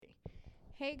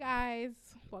Hey guys,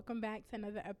 welcome back to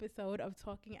another episode of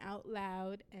Talking Out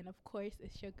Loud. And of course,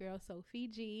 it's your girl, Sophie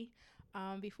G.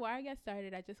 Before I get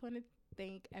started, I just want to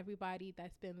thank everybody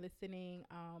that's been listening,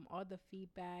 all the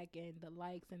feedback and the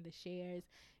likes and the shares.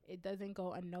 It doesn't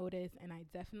go unnoticed, and I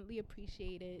definitely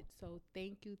appreciate it. So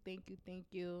thank you, thank you, thank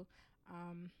you.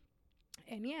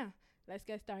 And yeah, let's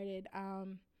get started.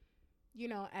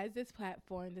 As this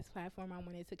platform I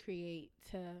wanted to create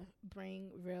to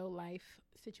bring real life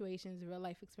situations, real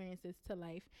life experiences to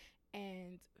life.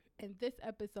 And in this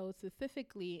episode,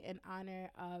 specifically in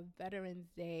honor of Veterans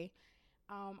Day,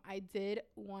 I did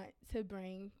want to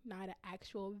bring not an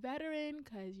actual veteran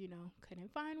because,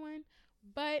 couldn't find one,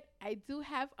 but I do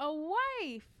have a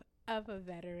wife of a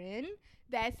veteran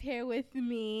that's here with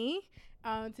me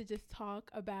to just talk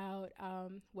about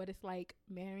what it's like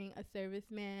marrying a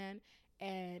serviceman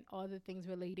and all the things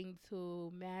relating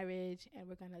to marriage. And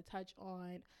we're going to touch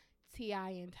on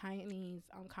T.I and Tiny's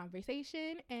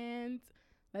conversation. And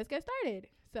let's get started.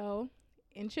 So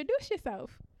introduce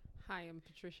yourself. Hi, I'm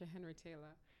Patricia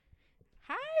Henry-Taylor.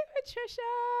 Hi, Patricia.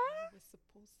 I was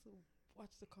supposed to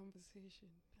watch the conversation.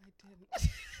 I didn't.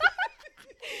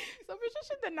 So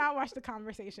Patricia did not watch the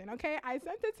conversation, okay? I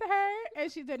sent it to her,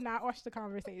 and she did not watch the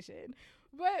conversation.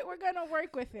 But we're going to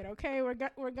work with it, okay?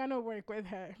 We're going to work with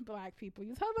her, black people.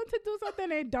 You tell them to do something,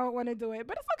 they don't want to do it.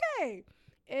 But it's okay.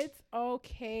 It's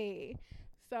okay.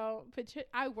 So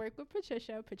I work with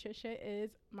Patricia. Patricia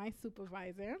is my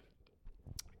supervisor.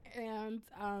 And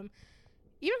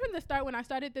even from the start, when I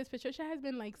started this, Patricia has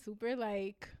been super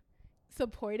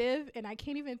supportive, and I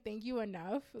can't even thank you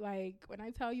enough. Like, when I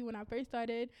tell you, when I first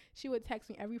started, she would text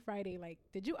me every Friday like,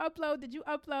 did you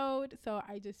upload? So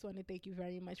I just want to thank you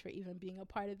very much for even being a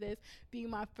part of this, being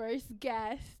my first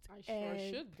guest. I sure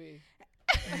should be.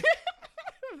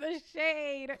 The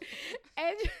shade.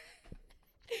 and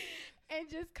and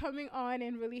just coming on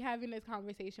and really having this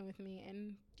conversation with me,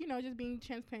 and just being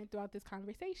transparent throughout this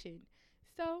conversation.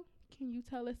 So can you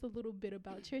tell us a little bit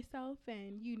about yourself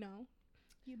and your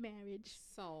marriage?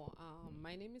 So,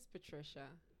 my name is Patricia.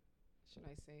 Should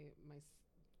I say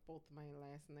both my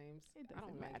last names? It I don't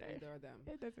doesn't like matter. either of them.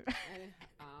 It doesn't matter.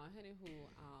 Anywho,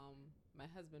 my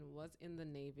husband was in the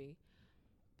Navy.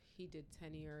 He did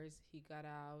 10 years. He got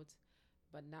out,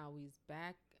 but now he's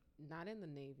back, not in the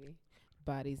Navy,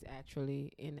 but he's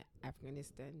actually in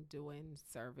Afghanistan doing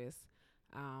service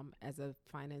as a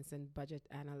finance and budget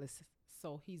analyst.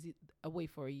 So he's away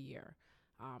for a year.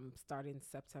 Starting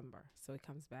September. So it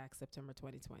comes back September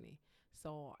 2020.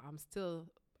 So I'm still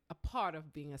a part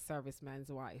of being a serviceman's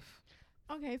wife.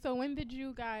 Okay, so when did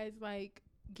you guys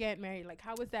get married? Like,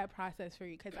 how was that process for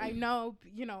you? Because I know,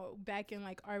 back in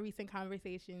our recent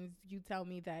conversations, you tell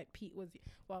me that Pete was,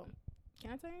 well,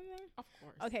 can I tell you anything? Of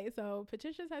course. Okay, so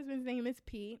Patricia's husband's name is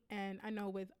Pete, and I know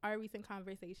with our recent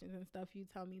conversations and stuff, you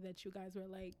tell me that you guys were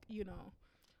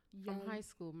From young. high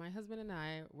school, my husband and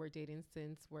I were dating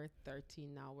since we're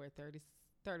 13 now. We're 30,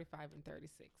 35 and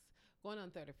 36. Going on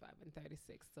 35 and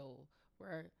 36. So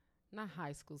we're not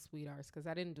high school sweethearts because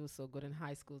I didn't do so good in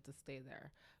high school to stay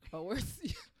there. But we're... Can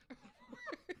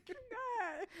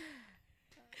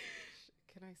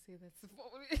I say that's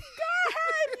phony? Go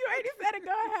ahead. You already said it.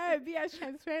 Go ahead. Be as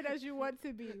transparent as you want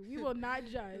to be. We will not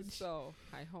judge. So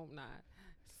I hope not.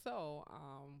 So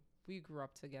we grew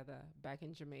up together back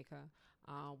in Jamaica.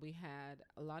 We had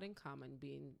a lot in common,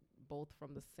 being both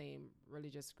from the same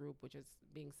religious group, which is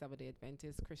being Seventh-day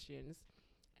Adventist Christians.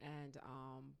 And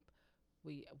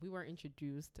we were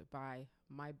introduced by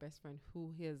my best friend,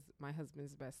 who is my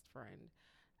husband's best friend.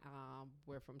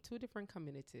 We're from two different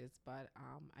communities, but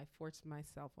I forced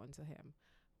myself onto him.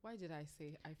 Why did I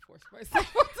say I forced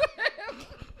myself onto him?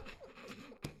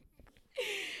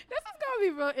 This is going to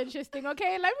be real interesting,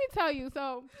 okay? Let me tell you.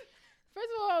 So,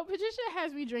 first of all, Patricia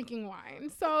has me drinking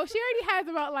wine. So, she already has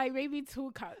about maybe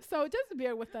 2 cups. So, just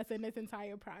bear with us in this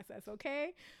entire process,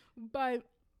 okay? But,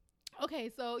 okay,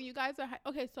 so you guys are...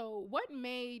 Okay, so what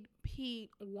made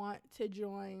Pete want to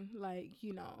join,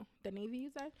 the Navy, you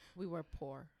said? We were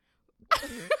poor.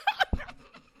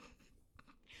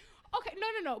 Okay,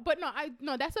 no. But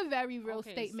no, that's a very real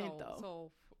statement, though.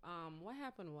 So, what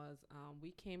happened was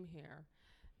we came here,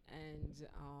 and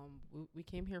we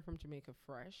came here from Jamaica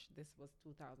fresh. This was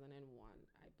 2001,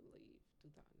 I believe,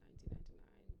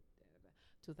 1999,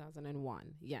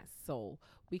 2001. Yes. So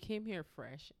we came here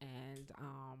fresh, and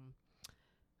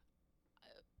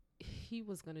he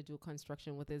was gonna do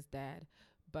construction with his dad.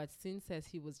 But since as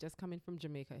he was just coming from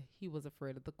Jamaica, he was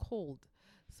afraid of the cold.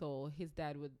 So his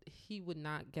dad would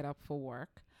not get up for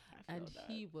work. And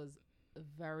he was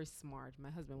very smart. My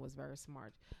husband was very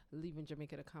smart, leaving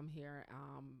Jamaica to come here,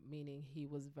 meaning he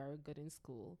was very good in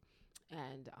school.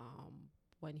 And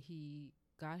when he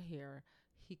got here,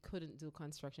 he couldn't do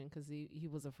construction because he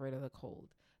was afraid of the cold,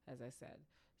 as I said.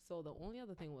 So the only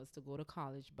other thing was to go to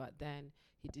college, but then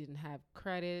he didn't have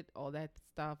credit, all that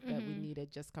stuff that we Mhm.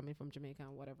 needed just coming from Jamaica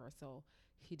and whatever. So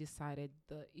he decided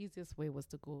the easiest way was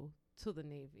to go to the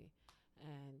Navy,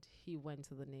 and he went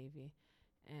to the Navy.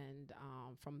 And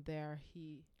from there,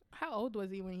 he How old was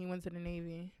he when he went to the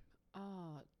Navy?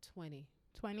 uh 20,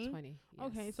 20? 20, yes.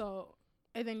 Okay, so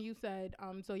and then you said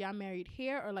so y'all married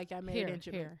here or like y'all married in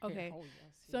Jamaica? Here. Okay. Oh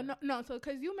yes. So Here. no, so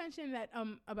because you mentioned that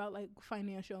about like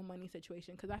financial money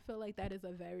situation, because I feel like that is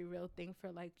a very real thing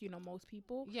for like most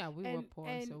people. Yeah, we were poor,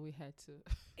 so we had to.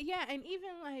 Yeah, and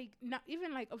even like not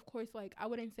even like of course like I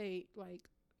wouldn't say like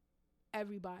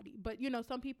everybody, but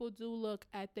some people do look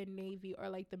at the Navy or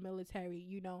like the military,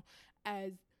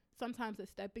 as sometimes a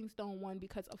stepping stone, one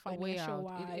because of A way financial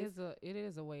out. wise. It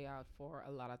is a way out for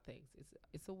a lot of things.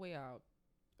 It's a way out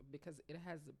because it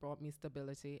has brought me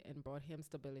stability and brought him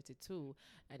stability too,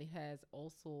 and it has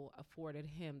also afforded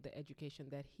him the education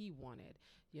that he wanted.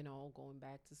 Going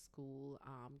back to school,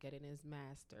 getting his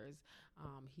master's.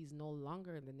 He's no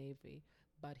longer in the Navy,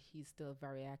 but he's still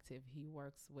very active. He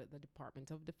works with the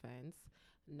Department of Defense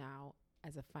now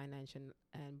as a financial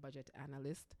and budget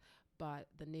analyst. But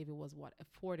the Navy was what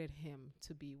afforded him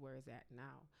to be where he's at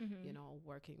now, Mm-hmm.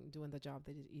 working, doing the job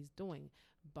that he's doing.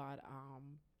 But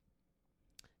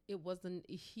it wasn't,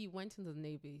 he went into the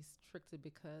Navy strictly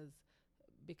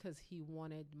because he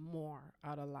wanted more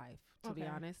out of life. To be Okay.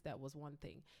 honest, that was one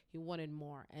thing. He wanted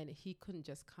more, and he couldn't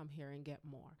just come here and get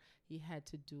more. He had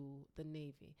to do the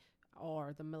Navy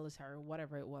or the military,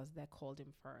 whatever it was that called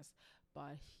him first.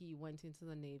 But he went into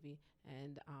the Navy,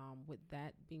 and with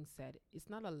that being said, it's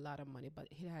not a lot of money, but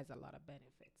it has a lot of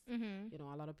benefits. Mm-hmm.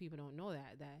 A lot of people don't know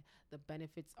that the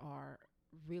benefits are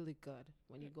really good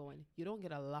when you go in. You don't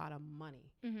get a lot of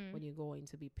money Mm-hmm. when you go in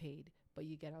to be paid, but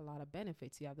you get a lot of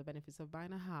benefits. You have the benefits of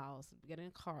buying a house, getting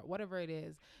a car, whatever it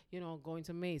is, going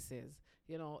to Macy's.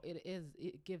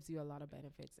 It gives you a lot of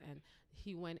benefits. And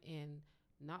he went in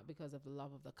not because of the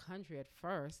love of the country at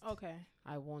first. Okay.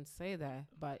 I won't say that,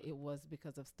 but it was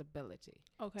because of stability,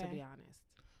 Okay. to be honest.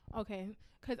 Okay,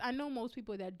 because I know most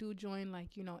people that do join, like,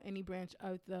 any branch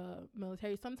of the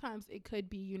military, sometimes it could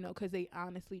be, because they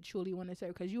honestly, truly want to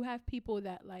serve. Because you have people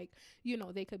that, like,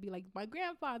 they could be like my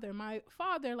grandfather, my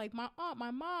father, like my aunt,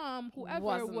 my mom, whoever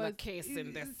Wasn't was. the case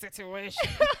in this situation.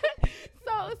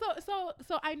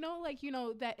 So I know, like,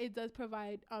 that it does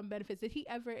provide benefits. Did he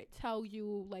ever tell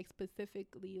you, like,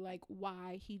 specifically, like,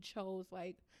 why he chose,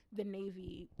 like, the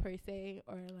Navy per se,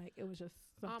 or like it was just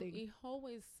something? He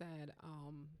always said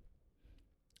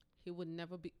he would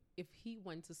never be, if he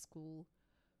went to school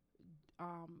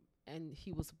and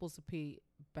he was supposed to pay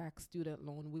back student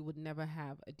loan, we would never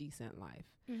have a decent life.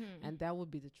 Mm-hmm. And that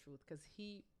would be the truth, because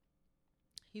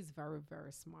he's very,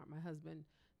 very smart. My husband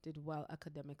did well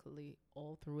academically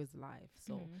all through his life.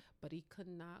 So, Mm-hmm. but he could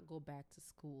not go back to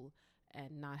school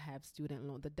and not have student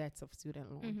loan, the debts of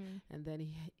student loan. Mm-hmm. And then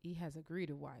he has a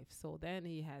greedy wife. So then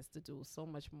he has to do so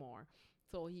much more.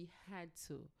 So he had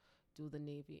to do the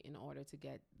Navy in order to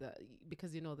get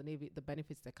because the Navy, the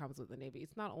benefits that comes with the Navy,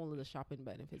 it's not only the shopping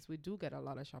benefits. We do get a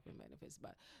lot of shopping benefits,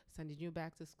 but sending you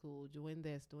back to school, doing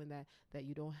this, doing that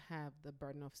you don't have the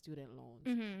burden of student loans,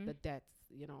 Mm-hmm. the debts,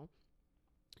 you don't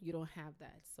have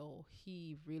that. So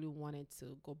he really wanted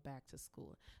to go back to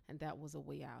school, and that was a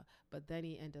way out. But then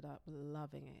he ended up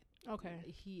loving it. Okay.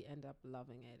 He ended up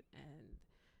loving it, and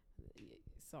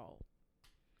so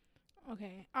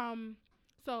Okay.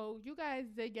 So you guys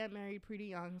did get married pretty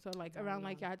young, so like Very around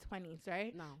like young. your 20s,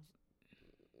 right? no,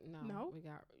 No? we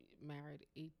got married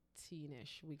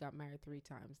 18ish. We got married 3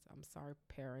 times. I'm sorry,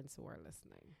 parents who are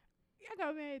listening. I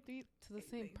got married three. To the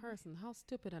same person. How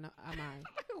stupid am I?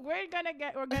 We're gonna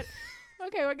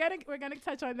okay, we're gonna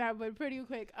touch on that, but pretty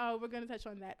quick. We're gonna touch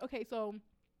on that. Okay, so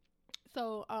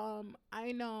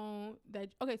I know that.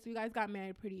 Okay, so you guys got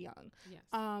married pretty young.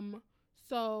 Yes.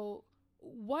 So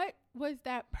what was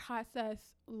that process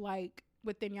like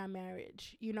within your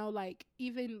marriage? Like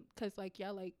even because like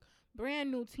y'all like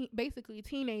brand new basically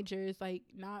teenagers, like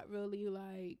not really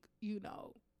like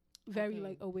very Okay.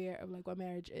 like aware of like what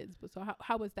marriage is. But so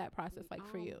how was that process like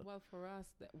for you? Well, for us,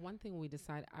 one thing we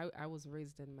decided, I was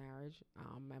raised in marriage.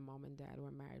 My mom and dad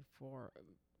were married for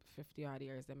 50 odd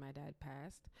years, and my dad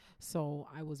passed. So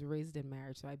I was raised in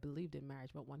marriage. So I believed in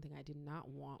marriage. But one thing I did not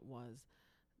want was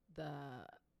the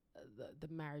the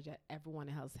marriage that everyone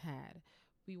else had.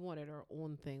 We wanted our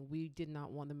own thing. We did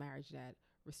not want the marriage that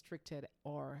restricted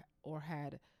or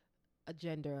had a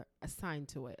gender assigned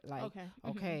to it. Like, Okay. Mhm.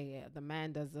 okay, yeah, the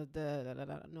man does the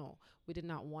no. We did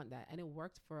not want that, and it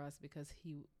worked for us because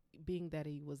being that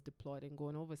he was deployed and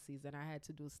going overseas, and I had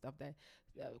to do stuff that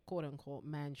quote unquote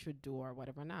man should do or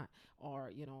whatever not,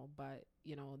 or but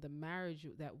the marriage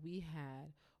that we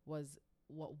had was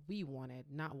what we wanted,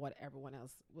 not what everyone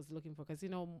else was looking for. Because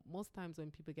most times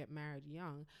when people get married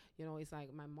young, it's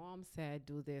like my mom said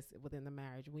do this within the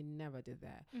marriage. We never did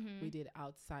that. We Mhm. did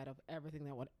outside of everything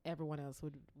that what everyone else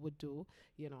would do.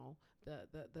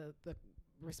 The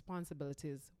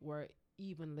responsibilities were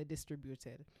evenly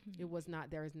distributed. It Mhm. was not,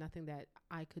 there is nothing that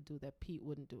I could do that Pete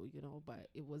wouldn't do, but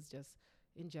it was just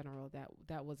in general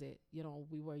that was it.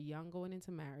 We were young going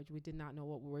into marriage. We did not know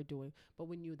what we were doing, but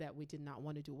we knew that we did not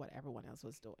want to do what everyone else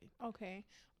was doing. Okay.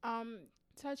 Um,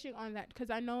 touching on that, because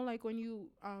I know, like, when you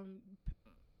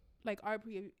like our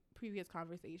previous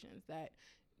conversations, that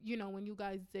when you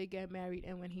guys did get married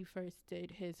and when he first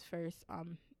did his first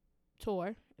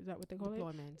tour, is that what they call it?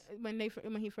 Deployment. When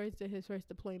he first did his first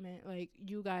deployment, like,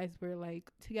 you guys were like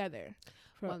together.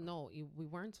 Well, no, we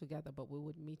weren't together, but we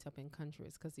would meet up in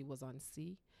countries because he was on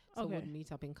sea. So Okay. we'd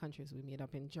meet up in countries. We meet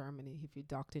up in Germany. If you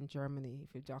docked in Germany,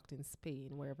 if you docked in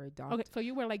Spain, wherever he docked. Okay, so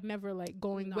you were like never like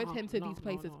going with him to these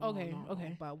places. Okay,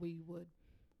 okay. But we would,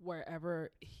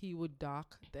 wherever he would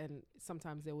dock, then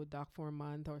sometimes they would dock for a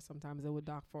month, or sometimes they would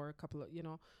dock for a couple of,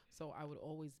 so I would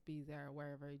always be there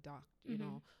wherever he docked,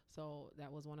 Mhm. So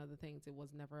that was one of the things. It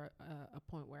was never a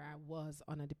point where I was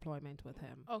on a deployment with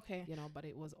him, Okay. but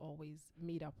it was always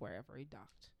meet up wherever he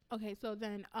docked. Okay, so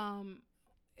then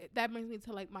that brings me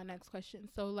to like my next question.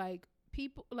 So like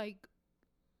people like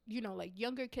like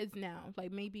younger kids now,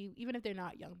 like maybe even if they're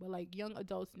not young, but like young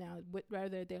adults now,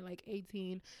 whether they're like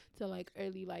 18 to like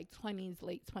early like 20s,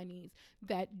 late 20s,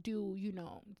 that do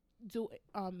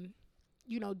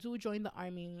do join the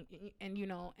army, and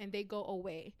and they go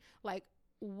away. Like,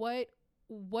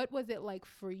 what was it like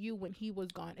for you when he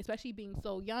was gone, especially being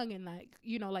so young, and like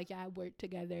like y'all worked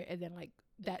together, and then like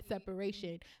that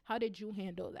separation? How did you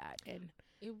handle that? And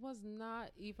It was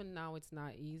not, even now it's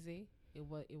not easy. It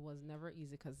was never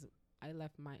easy because I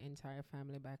left my entire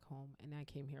family back home and I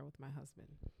came here with my husband.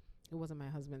 It wasn't my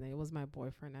husband, it was my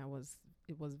boyfriend.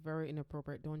 It was very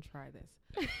inappropriate. Don't try this.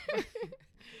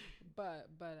 But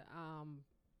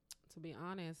to be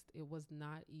honest, it was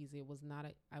not easy. It was not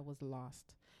I was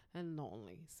lost and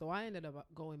lonely. So I ended up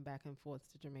going back and forth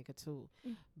to Jamaica too.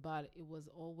 mm, But it was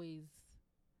always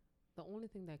the only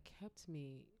thing that kept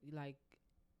me, like,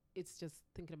 it's just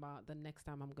thinking about the next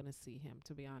time I'm gonna see him,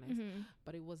 to be honest. mhm,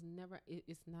 But it was never,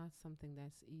 it's not something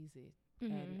that's easy.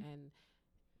 mhm, And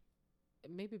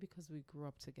maybe because we grew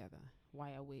up together,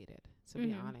 why I waited, to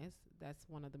be mhm. honest. That's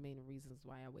one of the main reasons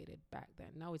why I waited back then.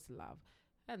 Now it's love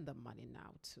and the money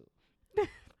now too.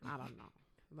 I don't know,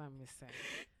 let me say,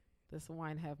 this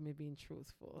wine have me being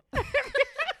truthful.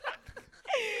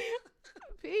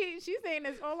 Pete, she's saying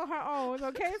this all on her own.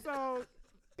 Okay, so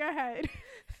go ahead.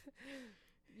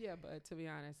 Yeah, but to be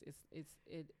honest,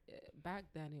 back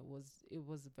then it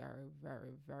was very,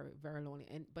 very, very, very lonely.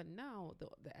 And but now the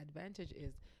advantage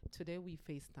is today we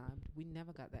FaceTime. We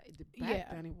never got that. Back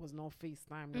Yeah. then it was no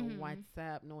FaceTime, no Mhm.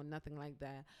 WhatsApp, no nothing like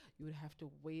that. You would have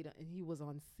to wait, and he was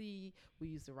on sea. We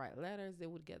used to write letters. They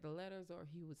would get the letters, or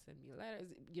he would send me letters.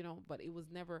 But it was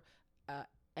never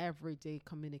everyday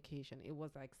communication. It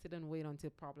was like sit and wait until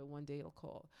probably one day he'll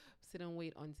call. Sit and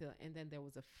wait until, and then there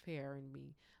was a fear in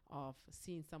me of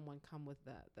seeing someone come with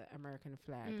the American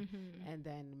flag, Mhm. and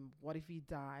then what if he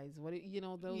dies?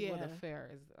 Those were the Yeah.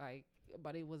 fears. Like,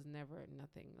 but it was never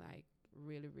nothing like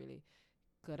really, really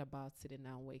good about sitting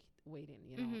down waiting.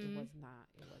 It Mhm. was not.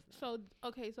 It was not. So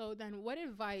okay, so then what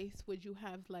advice would you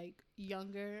have like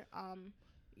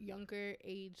younger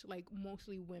age, like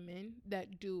mostly women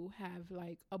that do have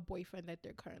like a boyfriend that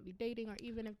they're currently dating, or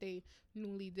even if they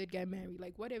newly did get married,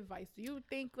 like what advice do you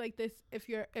think, like this, if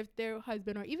their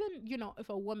husband, or even if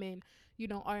a woman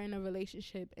are in a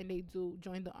relationship and they do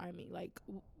join the army, like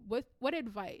what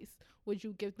advice would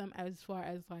you give them as far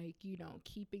as like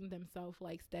keeping themselves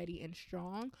like steady and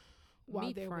strong while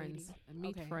Meet they're friends. waiting?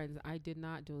 Meet Okay. friends. I did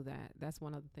not do that. That's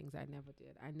one of the things I never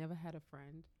did. I never had a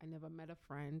friend. I never met a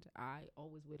friend. I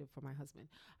always waited for my husband.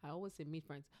 I always say meet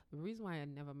friends. The reason why I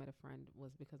never met a friend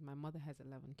was because my mother has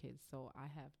 11 kids. So I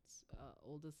have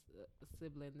oldest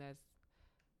sibling that's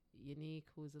Unique,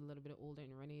 who's a little bit older,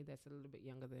 and Renee, that's a little bit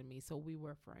younger than me. So we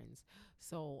were friends.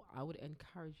 So I would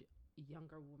encourage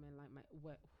younger women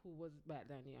like who was back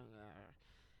then younger,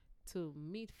 to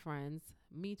meet friends,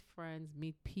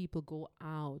 meet people, go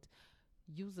out,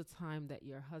 use the time that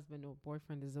your husband or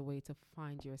boyfriend is away to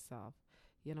find yourself.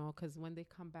 Because when they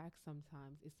come back,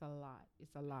 sometimes it's a lot.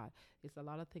 It's a lot. It's a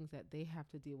lot of things that they have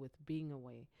to deal with being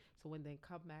away. So when they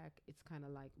come back, it's kind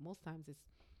of like most times it's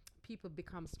people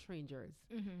become strangers.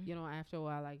 Mhm. You know, after a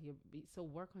while, like so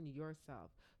work on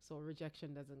yourself. So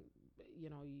rejection doesn't,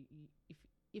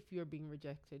 if you're being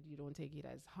rejected, you don't take it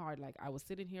as hard. Like I was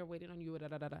sitting here waiting on you. Da,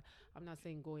 da, da, da. I'm not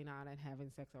saying going out and having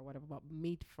sex or whatever, but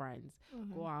meet friends,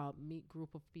 go Mhm. out, meet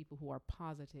group of people who are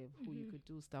positive, who you Mhm. could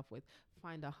do stuff with.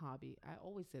 Find a hobby. I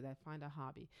always say that, find a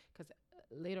hobby, because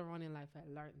later on in life I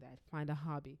learned that find a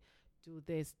hobby, do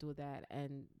this, do that,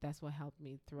 and that's what helped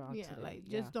me throughout Yeah, today. like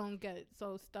Yeah. just don't get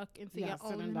so stuck into Yeah, your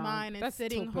sitting own down. mind and That's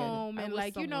sitting stupid. home I and wish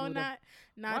like someone would have.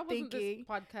 Why not wasn't this thinking.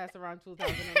 podcast around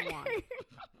 2001?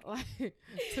 Like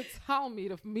to tell me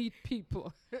to meet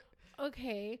people.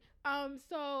 Okay.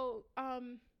 So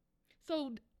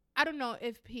I don't know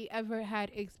if he ever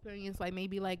had experience like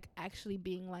maybe like actually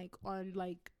being like on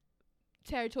like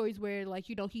territories where like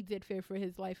he did fear for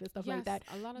his life and stuff like Yes, that.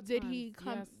 a lot of Did times. he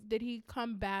come Yes. did he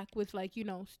come back with like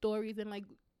stories and like,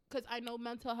 because I know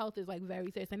mental health is like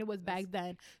very serious and it was back This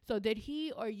then. So did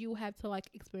he or you have to like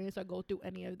experience or go through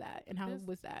any of that, and how this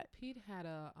was that? Pete had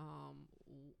a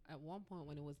at one point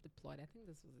when he was deployed. I think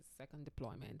this was his second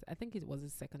deployment. I think it was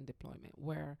his second deployment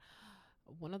where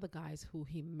one of the guys who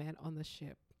he met on the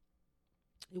ship,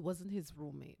 it wasn't his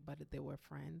roommate, but they were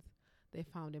friends. They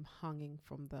found him hanging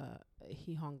from the.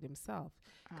 He hung himself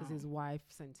because Oh. his wife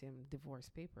sent him divorce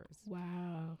papers.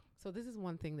 Wow. So this is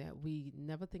one thing that we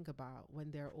never think about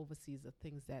when they're overseas. The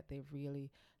things that they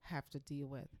really have to deal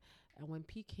with. And when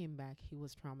Pete came back, he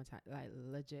was traumatized, like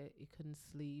legit. He couldn't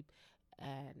sleep,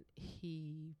 and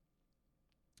he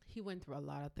went through a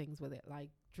lot of things with it, like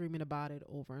dreaming about it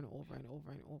over and over and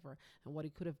over and over, and what he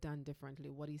could have done differently,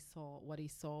 what he saw,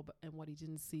 and what he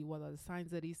didn't see, what are the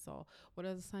signs that he saw, what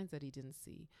are the signs that he didn't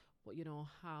see, what,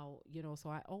 how, so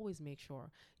I always make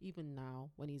sure, even now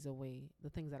when he's away, the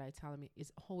things that I tell him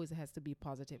is always has to be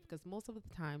positive, because most of the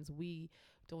times we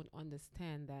don't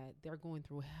understand that they're going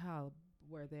through hell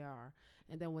where they are,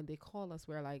 and then when they call us,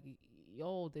 we're like,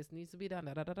 yo, this needs to be done,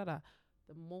 da da da da da.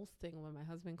 The most thing when my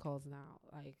husband calls now,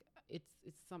 like it's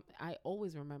some, I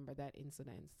always remember that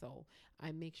incident. So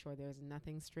I make sure there's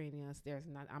nothing strenuous.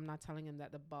 I'm not telling him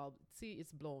that the bulb, see,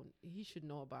 it's blown. He should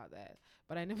know about that.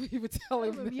 But I never even tell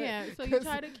him that. Yeah, so you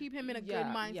try to keep him in a good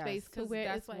mind space, because where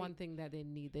that's it's like one thing that they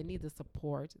need. They need the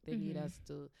support. They need Mhm. us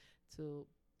to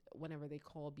whenever they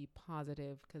call, be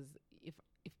positive. Because if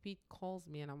Pete calls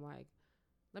me and I'm like,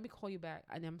 let me call you back,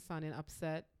 and I'm sounding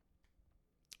upset,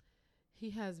 he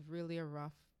has really a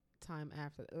rough time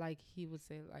after. Like he would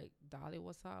say, like, Dolly,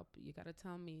 what's up? You gotta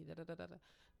tell me. Da, da, da, da,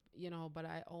 da. But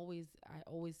I always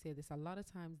say this. A lot of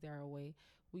times they're away.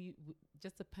 We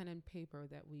just a pen and paper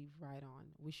that we write on.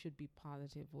 We should be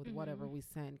positive with whatever Mhm. we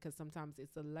send, because sometimes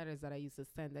it's the letters that I used to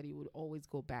send that he would always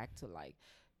go back to, like,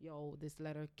 yo, this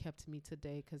letter kept me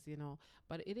today, because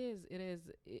But it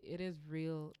is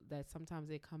real that sometimes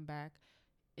they come back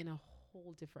in a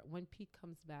whole different. When Pete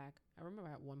comes back, I remember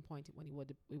at one point when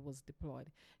he was deployed,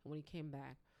 and when he came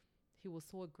back, he was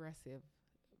so aggressive.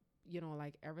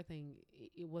 Like everything,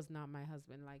 it was not my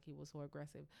husband. Like he was so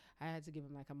aggressive. I had to give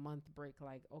him like a month break.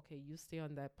 Like, okay, you stay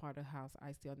on that part of the house,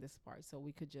 I stay on this part, so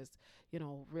we could just,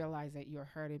 realize that you're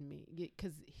hurting me,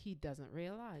 because he doesn't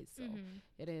realize. So Mhm.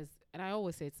 it is, and I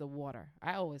always say it's the water.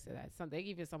 I always say that. They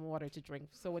give you some water to drink,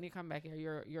 so when you come back here,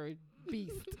 you're a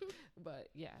beast. But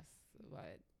yes,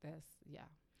 but that's yeah.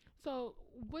 So,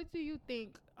 what do you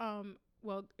think?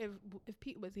 Well, if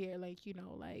Pete was here, like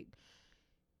like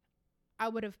I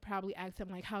would have probably asked him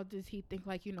like, how does he think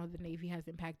like the Navy has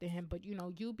impacted him? But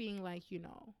you being like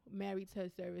married to a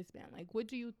serviceman, like what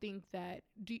do you think that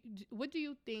what do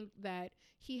you think that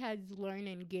he has learned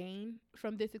and gained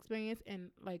from this experience,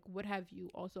 and like what have you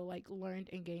also like learned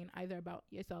and gained either about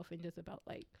yourself and just about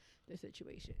like the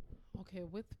situation? Okay,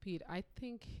 with Pete, I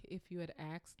think if you had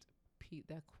asked Pete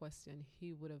that question,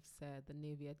 he would have said the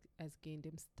Navy has gained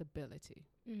him stability,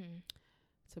 Mhm.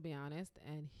 to be honest.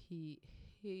 And he,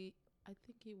 I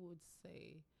think he would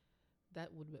say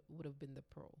that would have been the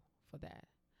pro for that,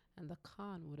 and the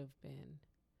con would have been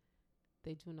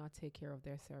they do not take care of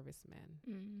their servicemen.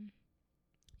 Mhm.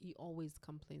 He always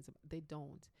complains about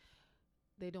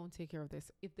they don't take care of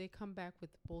this. If they come back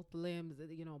with both limbs,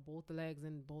 both legs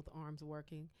and both arms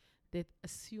working, they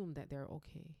assume that they're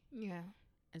okay. Yeah.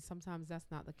 And sometimes that's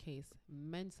not the case.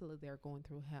 Mentally, they're going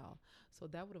through hell. So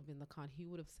that would have been the con. He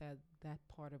would have said that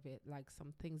part of it, like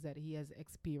some things that he has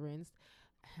experienced,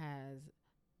 has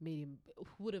made him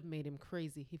would have made him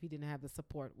crazy if he didn't have the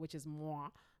support, which is moi.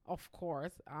 Of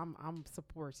course, I'm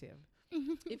supportive.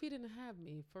 If he didn't have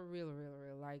me, for real, real,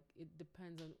 real, like it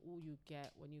depends on who you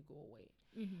get when you go away.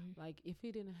 Mhm. Like if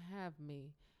he didn't have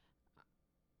me,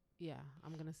 Yeah,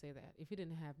 I'm gonna say that. If he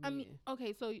didn't have I mean, me,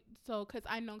 okay, so because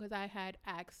I know, because I had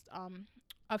asked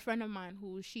a friend of mine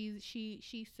who she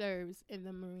serves in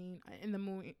the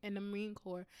Marine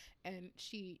Corps, and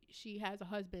she has a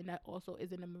husband that also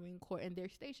is in the Marine Corps, and they're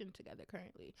stationed together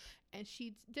currently, and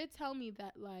she did tell me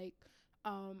that, like,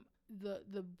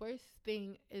 the worst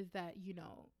thing is that, you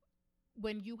know,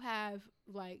 when you have,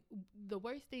 like, the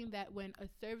worst thing that when a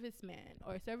serviceman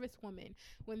or a servicewoman,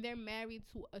 when they're married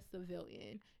to a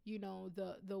civilian, you know,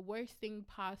 the worst thing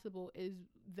possible is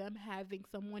them having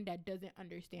someone that doesn't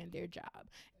understand their job,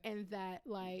 and that,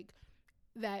 like,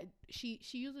 that she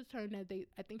uses term that they,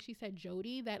 I think she said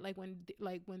Jody, that, like, when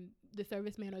the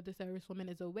serviceman or the servicewoman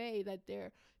is away, that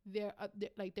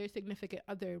like their significant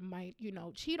other might, you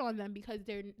know, cheat on them because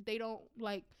they don't,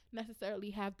 like,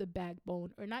 necessarily have the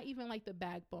backbone, or not even like the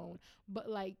backbone, but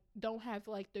like don't have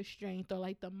like the strength or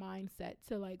like the mindset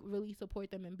to like really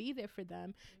support them and be there for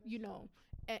them, you know.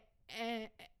 And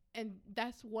and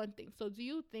that's one thing. So do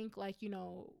you think, like, you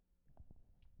know,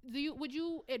 would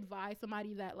you advise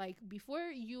somebody that, like, before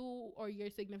you or your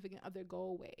significant other go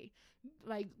away,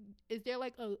 like, is there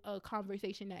like a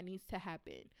conversation that needs to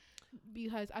happen?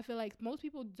 Because I feel like most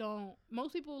people,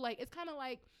 like, it's kind of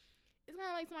like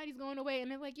somebody's going away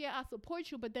and they're like, yeah, I'll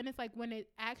support you, but then it's like when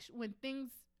things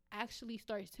actually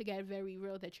starts to get very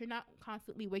real, that you're not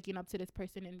constantly waking up to this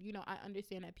person, and, you know, I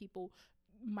understand that people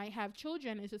might have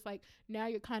children. It's just like now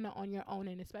you're kind of on your own,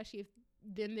 and especially if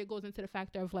then there goes into the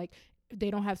factor of, like, they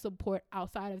don't have support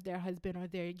outside of their husband or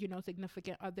their, you know,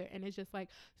 significant other, and it's just like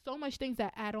so much things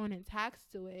that add on and tax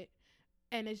to it,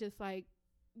 and it's just like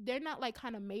they're not like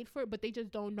kind of made for it, but they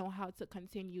just don't know how to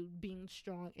continue being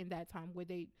strong in that time where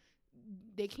they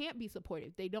can't be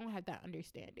supportive, they don't have that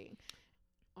understanding.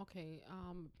 okay.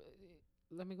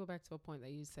 Let me go back to a point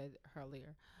that you said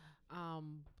earlier.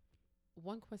 Um,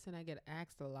 One question I get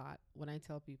asked a lot when I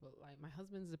tell people, like, my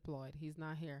husband's deployed, he's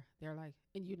not here. They're like,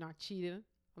 and you're not cheating?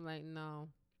 I'm like, no.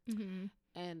 Mm-hmm.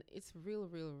 And it's real,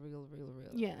 real, real, real,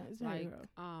 real. Yeah, it's very Like,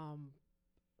 real.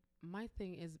 my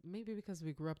thing is, maybe because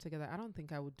we grew up together, I don't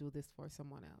think I would do this for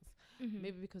someone else. Mm-hmm.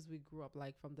 Maybe because we grew up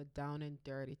like from the down and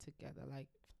dirty together, like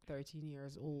 13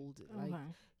 years old, like, Okay.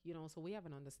 you know, so we have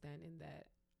an understanding that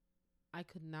I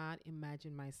could not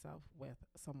imagine myself with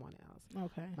someone else.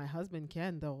 Okay. My husband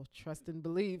can, though. Trust and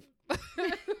believe.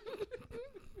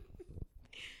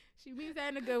 She means that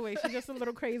in a good way. She's just a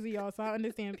little crazy, y'all, so I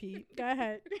understand, Pete. Go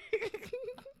ahead.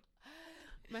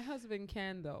 My husband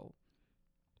can, though,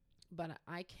 but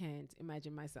I can't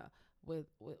imagine myself with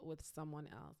someone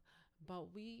else.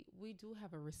 But we do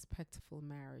have a respectful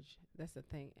marriage. That's the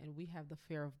thing, and we have the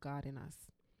fear of God in us.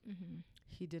 Mm-hmm.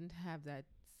 He didn't have that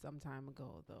some time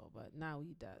ago, though, but now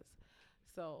he does.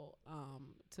 So,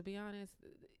 to be honest,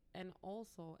 and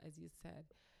also, as you said,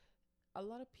 a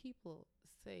lot of people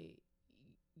say,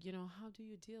 you know, how do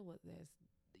you deal with this?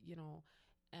 You know,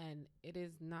 and it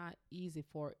is not easy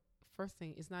for, first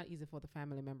thing, it's not easy for the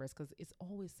family members because it's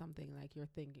always something like you're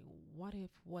thinking, what if,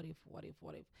 what if, what if,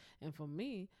 what if? And for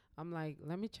me, I'm like,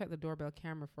 let me check the doorbell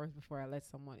camera first before I let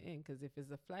someone in, because if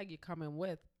it's a flag you're coming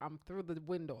with, I'm through the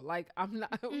window. Like, I'm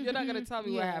not, you're not going to tell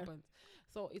me what Yeah. happens.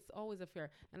 So it's always a fear.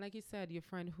 And like you said, your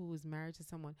friend who is married to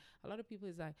someone, a lot of people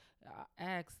is like,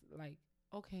 ask, like,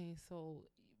 okay, so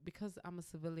because I'm a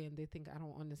civilian, they think I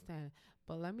don't understand.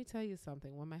 But let me tell you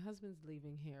something. When my husband's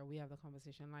leaving here, we have the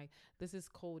conversation like, this is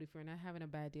code. If you're not having a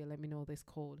bad day, let me know this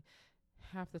code.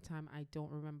 Half the time, I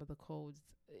don't remember the codes.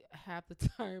 Half the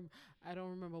time, I don't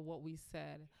remember what we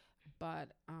said. But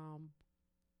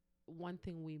one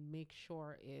thing we make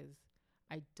sure is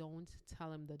I don't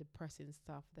tell him the depressing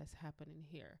stuff that's happening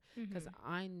here. Because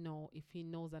I know if he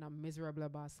knows that I'm miserable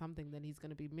about something, then he's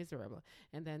going to be miserable.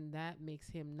 And then that makes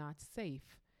him not safe.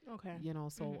 Okay. You know,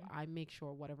 so I make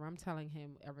sure whatever I'm telling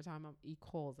him, every time he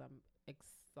calls, I'm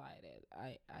excited.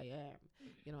 I am,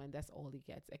 you know, and that's all he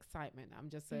gets, excitement. I'm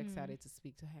just so excited to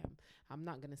speak to him. I'm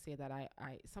not going to say that I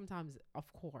sometimes,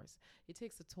 of course, it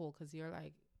takes a toll because you're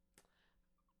like,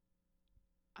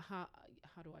 how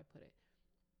do I put it?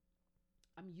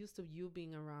 I'm used to you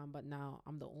being around, but now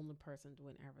I'm the only person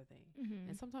doing everything.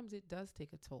 And sometimes it does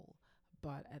take a toll.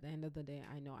 But at the end of the day,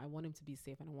 I know I want him to be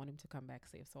safe and I want him to come back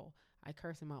safe. So I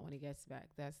curse him out when he gets back.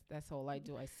 That's all I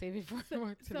do. I save it for him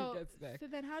until he gets back. So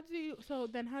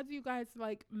then how do you guys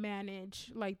like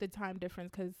manage like the time difference?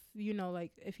 Because, you know,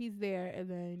 like if he's there and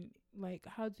then like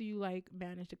how do you like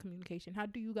manage the communication? How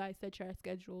do you guys set your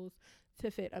schedules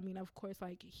to fit? I mean, of course,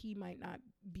 like he might not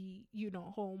be, you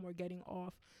know, home or getting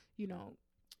off, you know,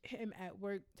 him at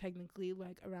work technically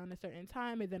like around a certain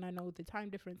time, and then I know the time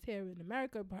difference here in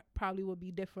America probably will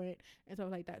be different and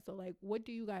stuff like that. So like, what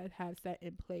do you guys have set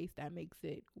in place that makes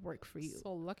it work for you?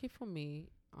 So lucky for me,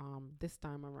 this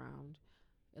time around,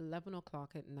 11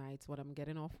 o'clock at night when I'm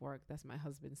getting off work, that's my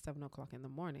husband, 7 o'clock in the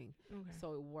morning. Okay.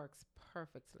 So it works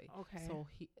perfectly. Okay. So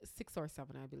he 6 or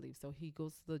 7, I believe. So he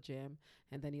goes to the gym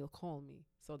and then he'll call me.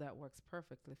 So that works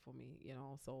perfectly for me, you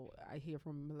know. So I hear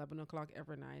from 11 o'clock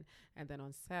every night. And then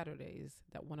on Saturdays,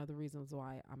 that one of the reasons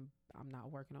why I'm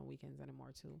not working on weekends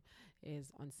anymore too,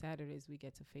 is on Saturdays we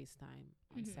get to FaceTime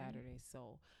on Saturdays.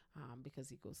 So because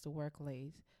he goes to work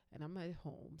late and I'm at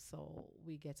home, so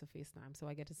we get to FaceTime. So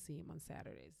I get to see him on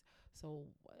Saturdays. So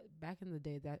back in the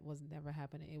day, that was never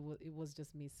happening. It was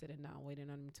just me sitting down waiting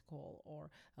on him to call, or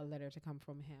a letter to come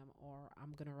from him, or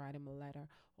I'm gonna write him a letter,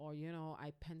 or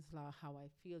I pencil out how I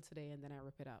feel today and then I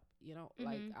rip it up.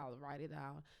 Like I'll write it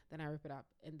out, then I rip it up,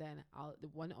 and then the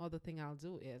one other thing I'll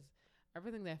do is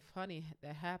everything that funny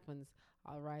that happens,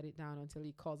 I'll write it down until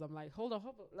he calls. I'm like, hold on,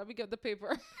 let me get the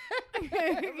paper.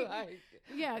 Like,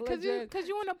 yeah, because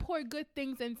you want to pour good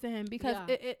things into him, because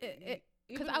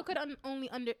because I could only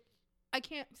I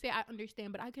can't say I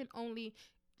understand, but I can only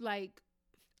like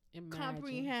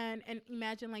comprehend and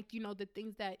imagine like the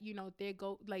things that they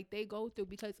go through,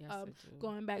 because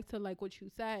going back to like what you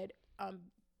said,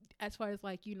 as far as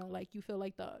like like you feel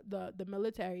like the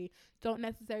military don't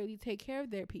necessarily take care of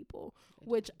their people,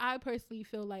 which I personally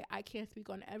feel like, I can't speak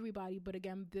on everybody, but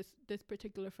again, this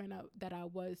particular friend that I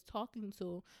was talking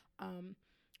to,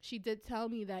 she did tell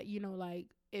me that like,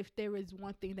 if there is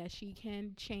one thing that she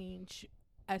can change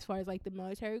as far as like the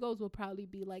military goes, will probably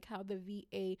be like how the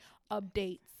VA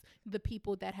updates the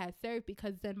people that has served,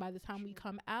 because then by the time we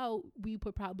come out, we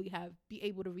would probably be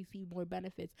able to receive more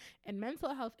benefits. And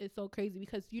mental health is so crazy,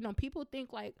 because people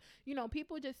think like,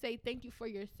 people just say thank you for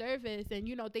your service, and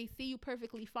they see you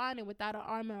perfectly fine and without an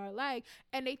arm or a leg,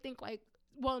 and they think like,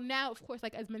 well, now of course,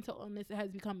 like as mental illness, it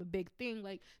has become a big thing,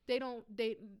 like they don't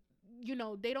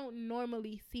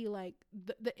normally see like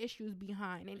the issues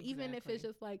behind. And even if it's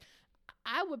just like,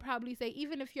 I would probably say,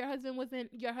 even if your husband wasn't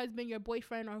your husband, your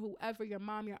boyfriend, or whoever, your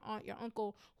mom, your aunt, your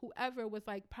uncle, whoever was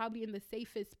like probably in the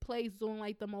safest place doing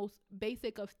like the most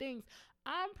basic of things,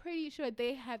 I'm pretty sure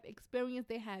they have experienced,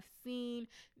 they have seen,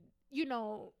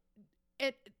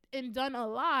 it, and done a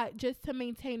lot just to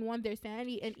maintain their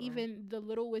sanity. And even the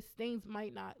littlest things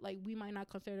we might not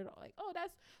consider it like, oh,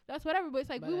 that's whatever, but it's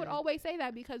like, we would always say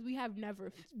that because we have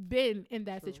never been in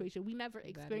that situation. We never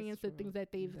experienced the things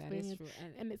that they've experienced,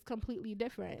 and it's completely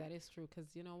different. That is true,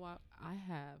 because you know what,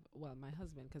 my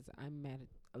husband, because I met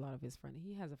a lot of his friends,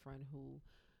 he has a friend who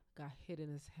got hit in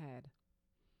his head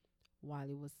while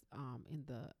he was in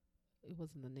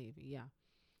the Navy,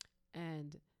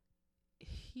 and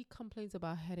he complains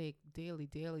about headache daily.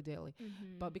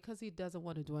 But because he doesn't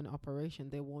want to do an operation,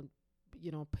 they won't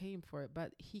pay him for it,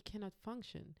 but he cannot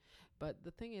function. But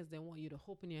the thing is, they want you to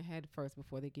open your head first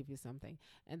before they give you something,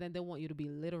 and then they want you to be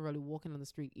literally walking on the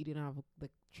street eating out of the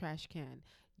trash can.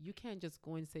 You can't just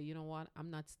go and say, you know what, I'm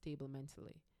not stable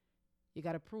mentally. You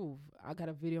gotta prove. I got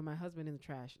a video of my husband in the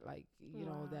trash, like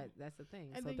that's the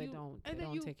thing. And so they don't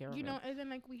take care of it. And then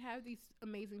like, we have these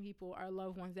amazing people, our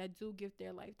loved ones, that do give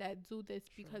their life, that do this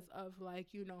because of like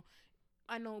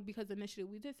I know, because initially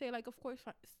we did say like, of course,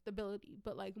 stability,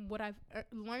 but like what I've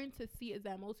learned to see is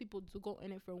that most people do go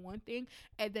in it for one thing,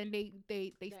 and then they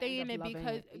stay in it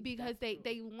because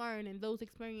they learn, and those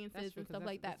experiences and stuff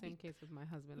like that. Same case with my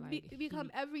husband, like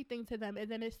become everything to them. And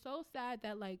then it's so sad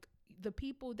that like the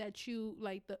people that you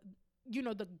like, the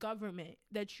government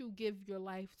that you give your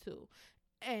life to,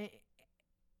 and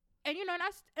and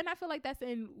I feel like that's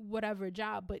in whatever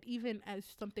job, but even as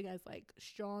something as like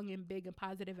strong and big and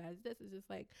positive as this, is just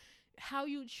like how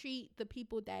you treat the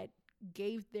people that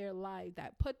gave their lives,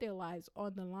 that put their lives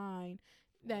on the line,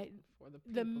 that for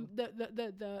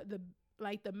the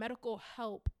like the medical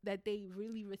help that they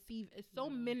really receive is so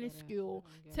minuscule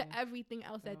to everything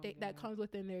else that comes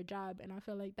within their job. And I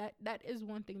feel like that is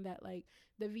one thing that like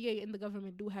the VA and the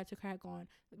government do have to crack on,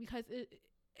 because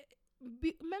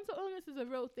mental illness is a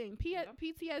real thing.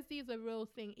 PTSD is a real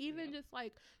thing. Even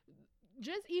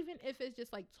even if it's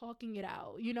just like talking it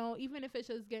out, even if it's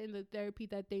just getting the therapy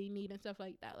that they need and stuff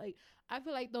like that. Like, I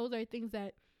feel like those are things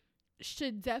that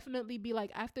should definitely be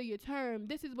like, after your term,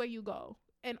 this is where you go.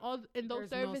 And those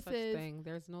services.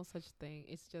 There's no such thing.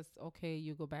 It's just, okay,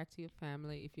 you go back to your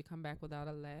family. If you come back without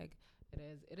a leg,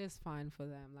 it is fine for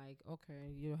them. Like,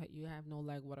 okay, you have no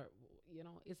leg. What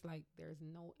it's like there's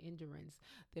no endurance.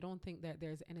 They don't think that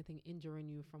there's anything injuring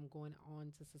you from going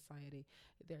on to society.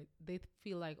 They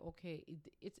feel like, okay,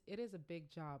 it is a big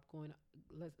job going.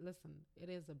 Listen, it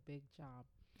is a big job.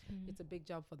 Mm-hmm. It's a big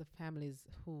job for the families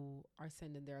who are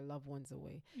sending their loved ones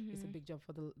away. It's a Mm-hmm. big job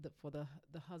for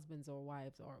the husbands or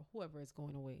wives or whoever is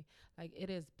going away. Like, it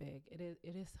is big. It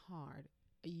is hard.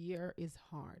 A year is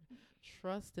hard.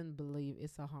 Trust and believe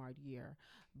it's a hard year,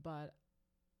 but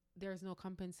there's no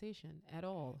compensation at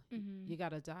all. Mm-hmm. You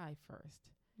gotta die first,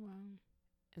 Wow.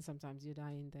 and sometimes you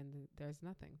die and then there's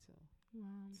nothing to.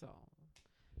 Wow. So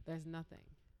there's nothing.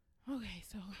 Okay,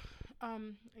 so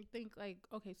I think like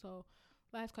okay, so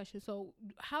last question. So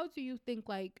how do you think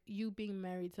like you being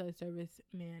married to a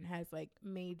serviceman has like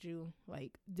made you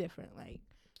like different? Like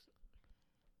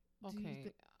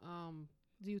Okay.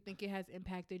 do you think it has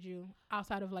impacted you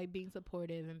outside of like being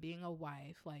supportive and being a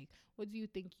wife? Like what do you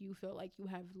think you feel like you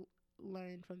have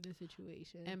learned from the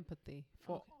situation? Empathy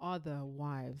for Okay. other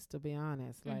wives, to be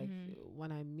honest. Like, Mhm.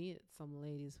 when I meet some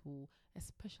ladies who,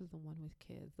 especially the ones with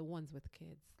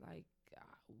kids, like,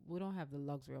 we don't have the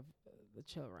luxury of the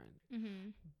children,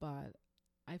 Mhm. but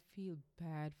I feel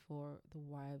bad for the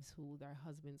wives who their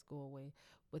husbands go away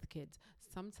with kids.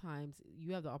 Sometimes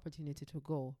you have the opportunity to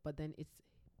go, but then it's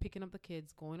picking up the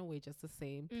kids, going away just the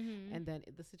same, Mhm. and then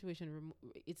the situation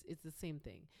it's the same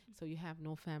thing. So you have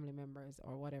no family members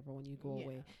or whatever when you go Yeah.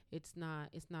 away. It's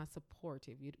not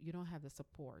supportive. You don't have the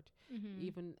support, Mhm.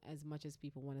 even as much as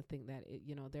people want to think that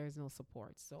there is no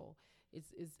support. So it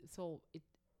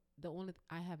the only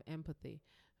I have empathy.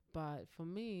 But for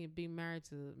me, being married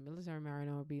to military marine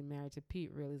or being married to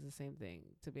Pete really is the same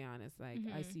thing, to be honest. Like,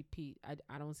 I Mhm. see Pete.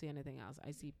 I don't see anything else.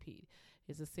 I see Pete.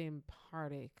 It's the same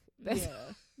heartache.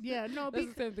 Yeah. Yeah, no, That's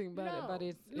the same thing, but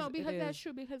no, because it that's is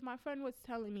true. Because my friend was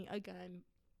telling me again,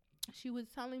 she was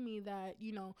telling me that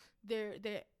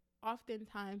there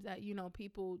oftentimes that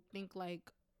people think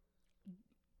like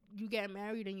you get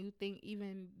married and you think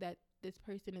even that this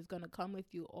person is gonna come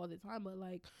with you all the time, but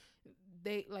like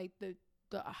they like the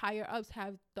higher ups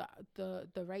have the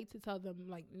right to tell them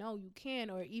like no you can,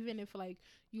 or even if like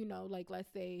like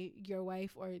let's say your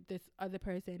wife or this other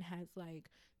person has like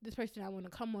this person I want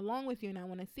to come along with you and I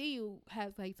want to see you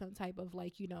has like some type of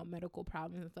like medical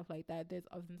problems and stuff like that. There's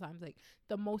oftentimes like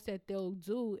the most that they'll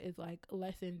do is like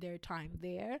lessen their time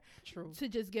there true. to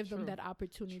just give them True. that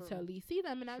opportunity to True. at least see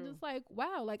them. And I'm True. just like,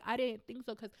 wow, like I didn't think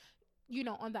so, because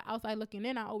on the outside looking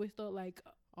in, I always thought like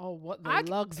Oh, what the I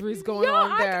luxury's going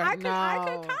on there? I No.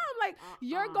 could come. Like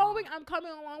you're going, I'm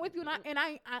coming along with you. And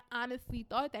I honestly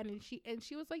thought that, and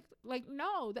she was like,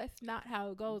 no, that's not how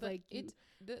it goes. But Like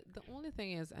the only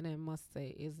thing is, and I must say,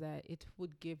 is that it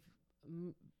would give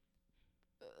mm,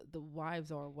 the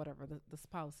wives or whatever the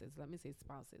spouses. Let me say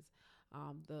spouses,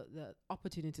 the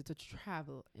opportunity to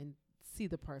travel and see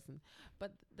the person.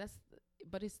 But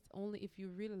it's only if you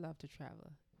really love to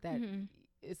travel that Mhm.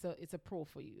 it's a pro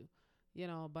for you.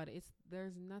 But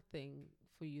there's nothing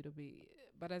for you to be.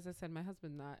 But as I said, my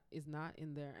husband is not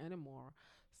in there anymore.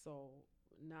 So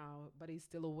now, but he's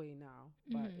still away now.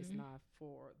 But it's Mhm. not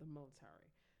for the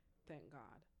military, thank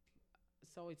God.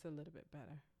 So it's a little bit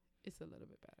better. It's a little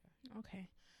bit better. Okay.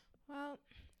 Well,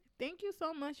 thank you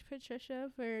so much,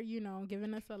 Patricia, for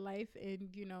giving us a life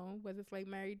and was it's like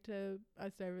married to a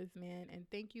serviceman. And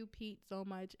thank you, Pete, so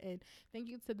much. And thank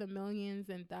you to the millions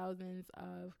and thousands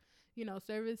of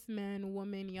servicemen,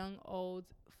 women, young, old,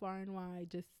 far and wide,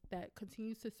 just that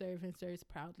continues to serve and serves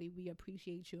proudly. We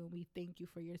appreciate you and we thank you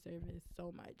for your service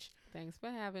so much. Thanks for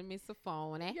having me,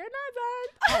 Safone. You're not done.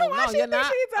 Oh, Why no, she you're think not.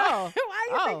 she's done? Oh, Why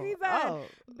you think he's done?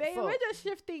 Babe, so- we're just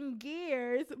shifting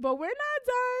gears, but we're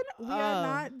not done. We are Oh.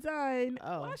 not done.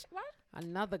 Oh. Watch.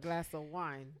 Another glass of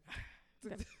wine.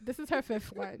 This is her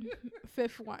fifth one.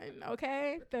 Fifth one,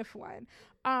 okay? Fifth one.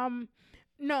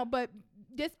 No, but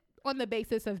just on the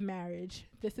basis of marriage.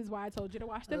 This is why I told you to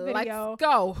watch the video. Let's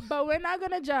go. But we're not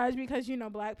gonna judge because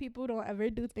black people don't ever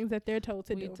do things that they're told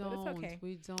to We do. don't. But it's okay.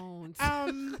 We don't.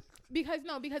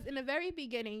 Because in the very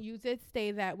beginning you did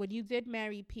say that when you did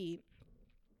marry Pete,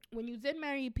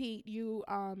 you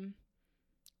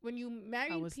when you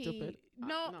married I was Pete, stupid.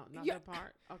 no, not you, that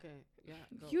part. Okay, yeah.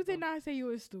 you did not say you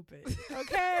were stupid.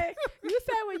 Okay, you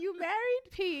said when you married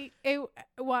Pete,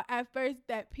 at first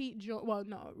that Pete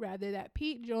that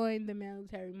Pete joined the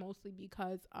military mostly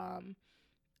because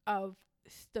of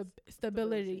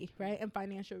stability, right, and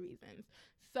financial reasons.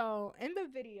 So in the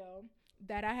video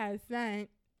that I had sent,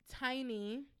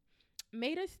 Tiny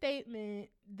made a statement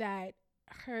that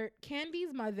her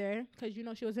Candy's mother, because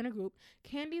she was in a group,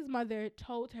 Candy's mother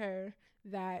told her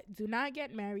that do not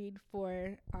get married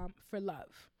for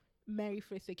love, marry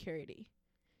for security.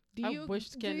 Do I you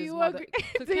wished do Candy's you mother. agree?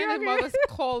 Could Do you Candy's agree? mother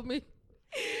call me?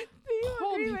 Do you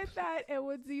Call agree me. with that? And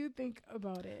what do you think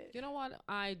about it? You know what?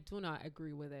 I do not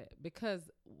agree with it because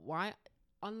why?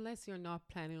 Unless you're not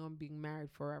planning on being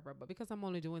married forever, but because I'm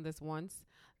only doing this once,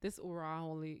 this aura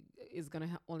only is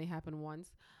gonna only happen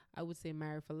once. I would say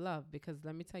marry for love because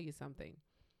let me tell you something.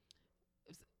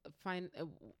 Find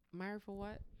marry for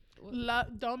what?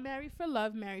 Love. Don't marry for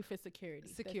love. Marry for security.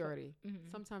 Security. Mm-hmm.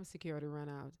 Sometimes security run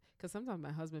out because sometimes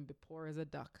my husband be poor as a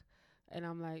duck, and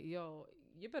I'm like, yo,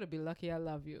 you better be lucky I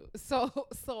love you.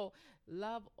 So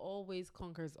love always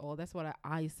conquers all. That's what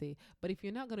I say. But if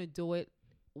you're not gonna do it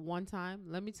one time,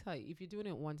 let me tell you, if you're doing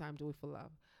it one time, do it for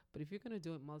love. But if you're gonna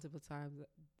do it multiple times,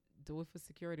 do it for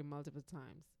security multiple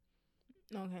times.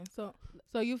 Okay,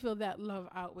 so you feel that love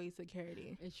outweighs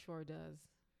security? It sure does.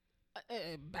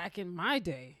 Back in my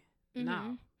day,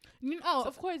 now. Oh, So,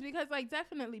 of course, because like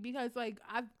definitely because like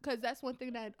because that's one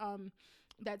thing that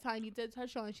that Tiny did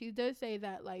touch on. She did say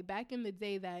that like back in the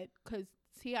day that because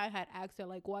T.I had asked her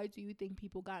like why do you think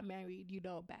people got married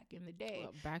back in the day,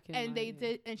 back in and my they day.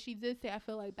 did, and she did say I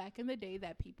feel like back in the day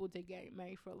that people did get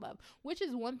married for love, which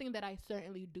is one thing that I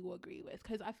certainly do agree with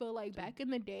because I feel like back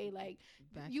in the day like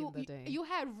Back in the day. you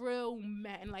had real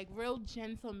men, like real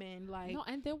gentlemen, like No,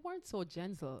 and they weren't so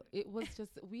gentle. It was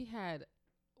just we had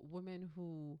women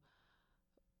who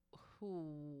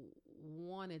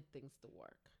wanted things to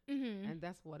work, mm-hmm. and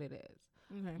that's what it is.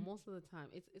 Okay. Most of the time,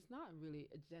 it's not really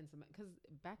a gentleman because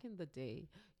back in the day,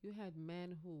 you had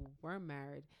men who were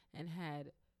married and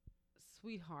had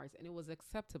sweethearts, and it was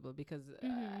acceptable because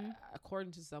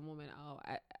according to some women, oh,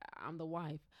 I'm the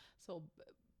wife. So,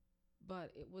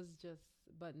 but it was just.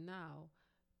 But now,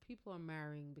 people are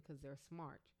marrying because they're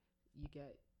smart. You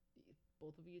get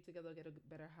both of you together, get a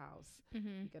better house,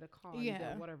 Mm-hmm. you get a car, you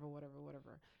get whatever.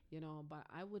 You know, but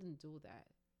I wouldn't do that.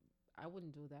 I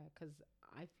wouldn't do that because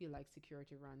I feel like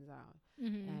security runs out,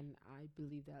 Mm-hmm. and I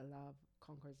believe that love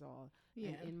conquers all. Yeah.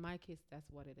 And in my case, that's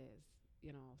what it is.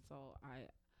 You know, so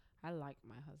I like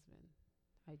my husband.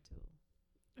 I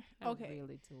do. I Okay.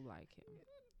 really do like him.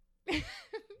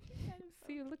 That is so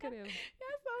See, look at him.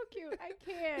 That's so cute. I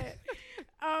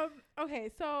can't. Okay,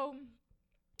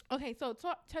 so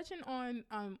touching on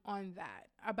that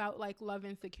about like love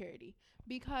and security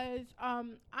because I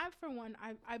for one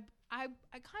I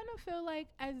kind of feel like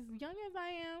as young as I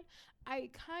am, I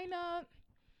kind of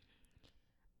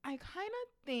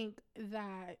think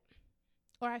that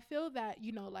or I feel that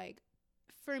like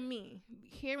for me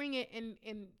hearing it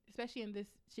in especially in this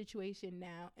situation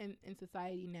now in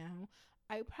society now,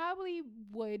 I probably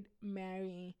would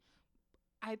marry.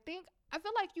 I feel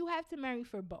like you have to marry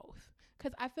for both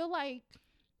because I feel like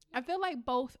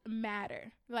both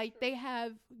matter. Like they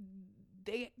have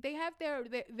they have their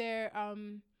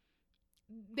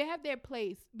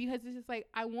place because it's just like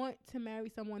I want to marry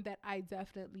someone that I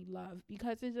definitely love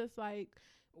because it's just like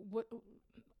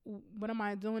what am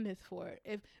I doing this for?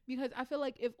 Because I feel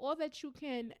like if all that you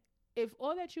can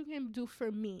do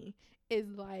for me is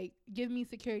like give me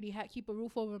security, keep a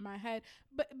roof over my head,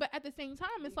 but at the same time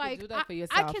it's You can like do that for I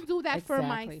yourself. can do that for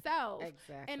Exactly. myself.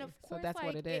 Exactly. And of course, so that's like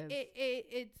what it is.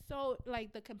 it's so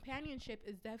like the companionship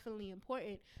is definitely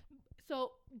important.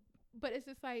 So, but it's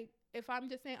just like if I'm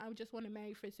just saying I just want to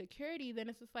marry for security, then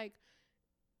it's just like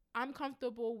I'm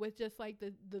comfortable with just like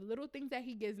the little things that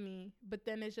he gives me, but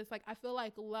then it's just like I feel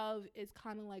like love is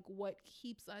kind of like what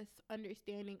keeps us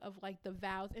understanding of like the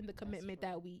vows and the commitment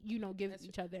that we give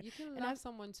each other. You can And love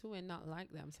someone too and not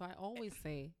like them. So I always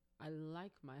say I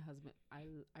like my husband. I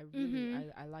really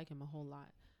I like him a whole lot.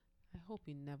 I hope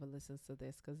he never listens to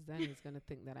this because then he's gonna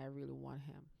think that I really want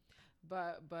him.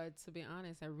 But to be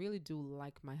honest, I really do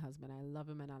like my husband. I love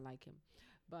him and I like him.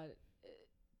 But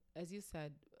as you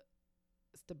said,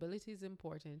 stability is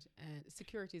important and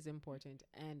security is important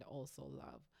and also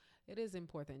love. It is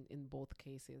important in both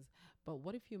cases. But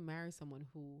what if you marry someone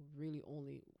who really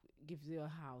only gives you a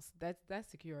house? That's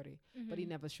security, but he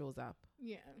never shows up.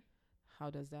 Yeah. How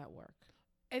does that work?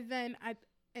 And then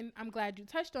I'm glad you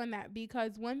touched on that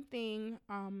because one thing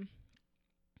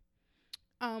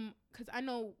because I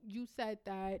know you said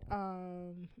that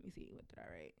let me see, what did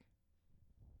I write?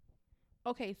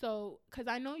 Okay, so because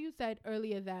I know you said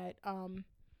earlier that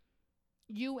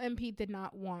you and Pete did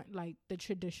not want like the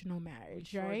traditional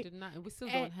marriage, We sure right? did not, and we still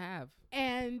don't have.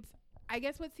 And I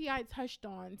guess what T.I touched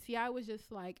on, T.I was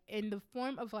just like in the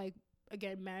form of like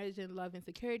again marriage and love and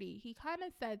security. He kind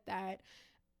of said that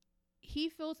he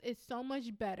feels it's so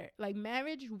much better. Like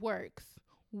marriage works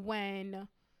when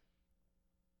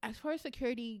as far as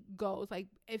security goes, like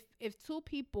if two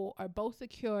people are both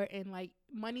secure and like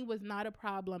money was not a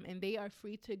problem and they are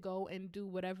free to go and do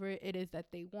whatever it is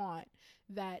that they want,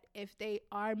 that if they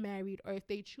are married or if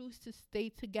they choose to stay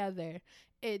together,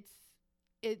 it's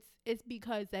it's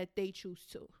because that they choose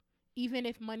to. Even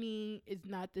if money is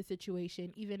not the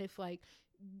situation, even if like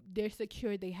they're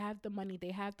secure, they have the money,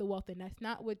 they have the wealth, and that's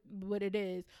not what it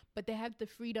is, but they have the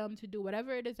freedom to do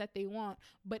whatever it is that they want.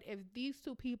 But if these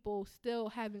two people, still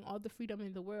having all the freedom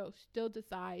in the world, still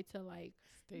decide to like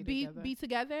Stay together. be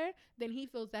together, then he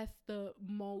feels that's the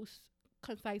most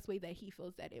concise way that he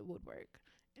feels that it would work.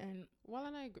 And Well,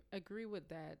 and agree with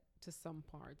that to some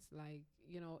parts. Like,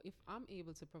 if I'm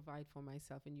able to provide for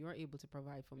myself and you're able to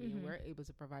provide for me and we're able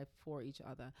to provide for each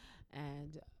other,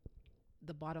 and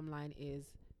the bottom line is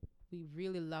we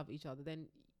really love each other, then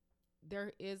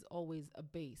there is always a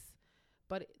base.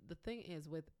 But the thing is,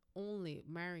 with only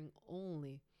marrying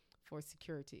only for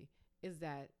security, is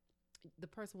that the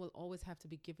person will always have to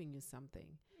be giving you something.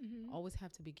 Always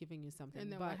have to be giving you something.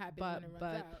 and then what happens when it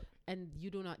runs out? And you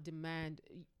do not demand.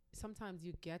 Sometimes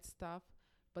you get stuff,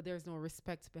 but there's no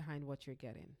respect behind what you're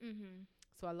getting.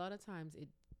 So a lot of times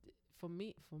for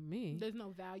me, there's no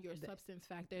value or substance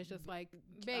factor. It's just like,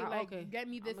 babe, like, okay, get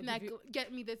me this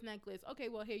necklace. Okay,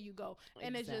 well, here you go.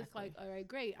 And it's just like, all right,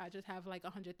 great. I just have like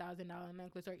 $100,000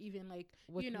 necklace, or even like,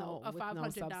 with a no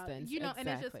 $500, substance. and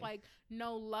it's just like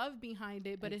no love behind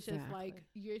it, but it's just like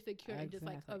you're secure and just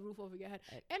like a roof over your head.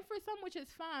 And for some, which is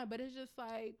fine, but it's just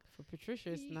like, for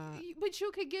Patricia, it's not. But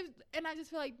you could give, and I just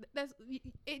feel like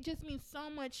it just means so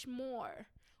much more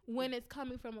when it's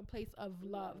coming from a place of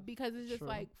love, because it's just True.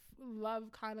 like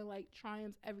love kind of like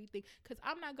triumphs everything. Because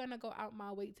I'm not gonna go out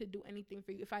my way to do anything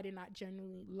for you if I did not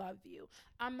genuinely love you.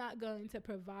 I'm not going to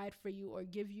provide for you or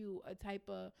give you a type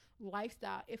of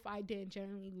lifestyle if I didn't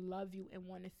genuinely love you and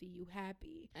want to see you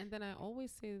happy. And then I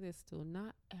always say this too: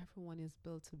 not everyone is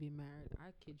built to be married.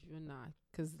 I kid you not.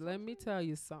 Because let me tell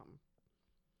you something.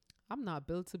 I'm not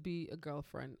built to be a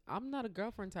girlfriend. I'm not a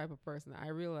girlfriend type of person. I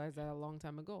realized that a long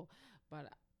time ago.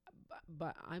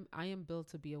 But I am built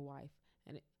to be a wife,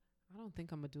 and I don't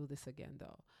think I'm gonna do this again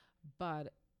though.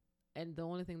 And the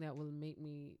only thing that will make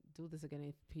me do this again,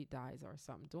 if Pete dies or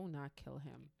something, do not kill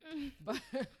him. but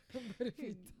if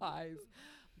he dies,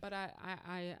 but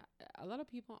I a lot of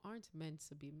people aren't meant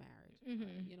to be married.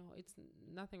 It's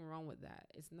nothing wrong with that.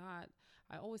 It's not.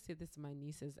 I always say this to my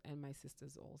nieces and my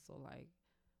sisters also, like,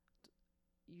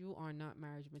 you are not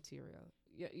marriage material.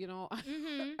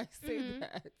 I say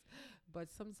that. But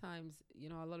sometimes,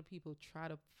 a lot of people try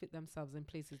to fit themselves in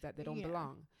places that they don't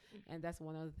belong. And that's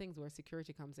one of the things where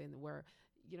security comes in, where,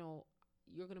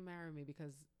 you're going to marry me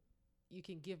because you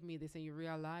can give me this, and you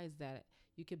realize that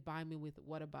you could buy me with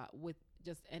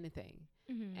just anything.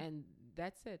 And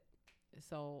that's it.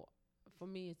 So for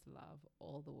me, it's love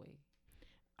all the way.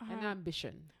 And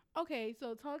ambition. Okay,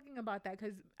 so talking about that,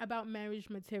 because about marriage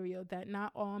material, that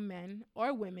not all men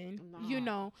or women,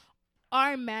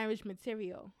 are marriage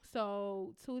material.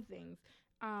 So 2 things.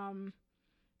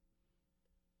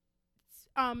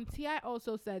 T.I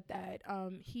also said that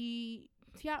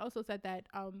T.I also said that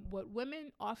what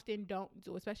women often don't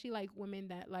do, especially like women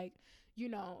that like,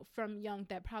 from young,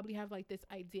 that probably have like this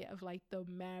idea of like the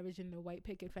marriage and the white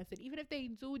picket fence, and even if they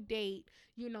do date,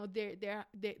 they're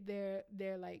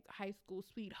like high school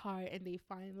sweetheart and they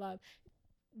find love.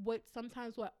 What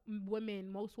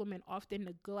most women often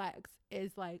neglects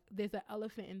is like there's an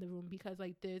elephant in the room, because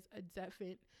like there's a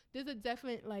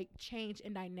definite like change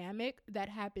in dynamic that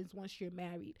happens once you're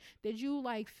married. Did you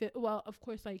like feel, well, of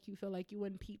course, like you feel like you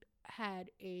and Pete had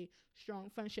a strong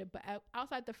friendship, but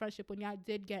outside the friendship, when y'all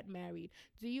did get married,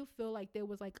 do you feel like there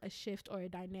was like a shift or a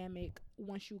dynamic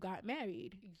once you got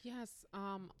married? Yes.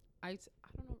 I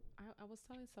don't know. I was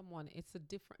telling someone, it's a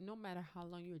different, no matter how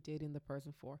long you're dating the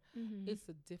person for, it's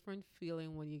a different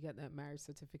feeling when you get that marriage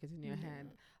certificate in your hand.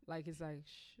 Like, it's like,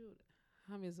 shoot,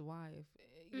 I'm his wife.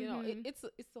 It's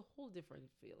a whole different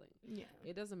feeling. Yeah.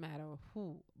 It doesn't matter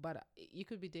who, but you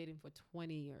could be dating for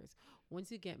 20 years.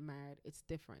 Once you get married, it's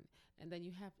different. And then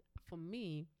for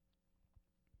me,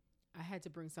 I had to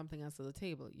bring something else to the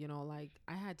table. Like,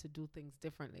 I had to do things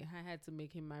differently. I had to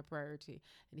make him my priority,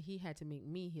 and he had to make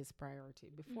me his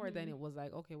priority. Before then, it was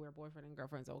like, okay, we're boyfriend and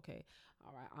girlfriends. Okay,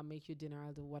 all right, I'll make you dinner.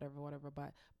 I'll do whatever.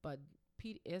 But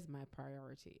Pete is my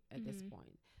priority at this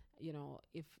point.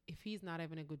 If he's not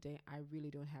having a good day, I really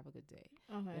don't have a good day.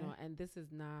 Okay. And this is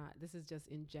just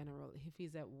in general. If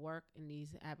he's at work and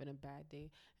he's having a bad day,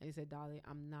 and he said, Dolly,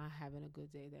 I'm not having a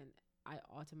good day, then I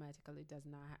automatically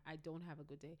I don't have a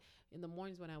good day. In the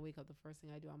mornings when I wake up, the first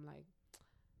thing I do, I'm like,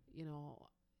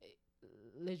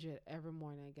 legit, every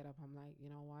morning I get up, I'm like, you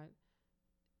know what?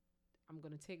 I'm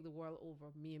gonna take the world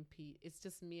over. Me and Pete. It's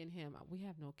just me and him. We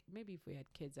have no. Maybe if we had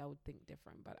kids, I would think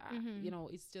different. But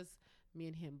Mhm. it's just me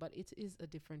and him. But it is a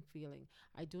different feeling.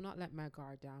 I do not let my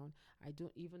guard down. I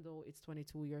do, even though it's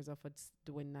 22 years of us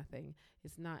doing nothing.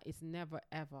 It's not. It's never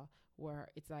ever where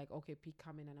it's like, okay, Pete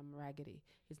come in and I'm raggedy.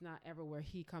 It's not ever where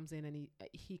he comes in and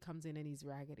he comes in and he's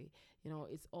raggedy.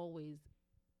 It's always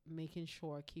making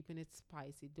sure, keeping it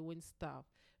spicy, doing stuff,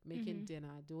 making Mhm.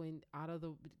 dinner, doing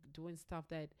stuff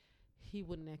that he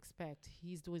wouldn't expect.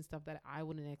 He's doing stuff that I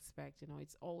wouldn't expect.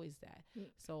 It's always that.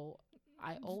 Mm. So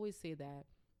I always say that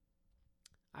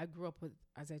I grew up with,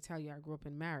 as I tell you, I grew up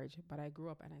in marriage, but I grew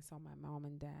up and I saw my mom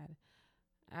and dad.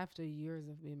 After years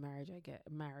of being married, I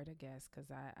guess, because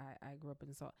I grew up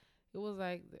in, so it was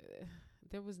like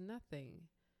there was nothing.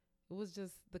 It was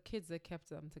just the kids that kept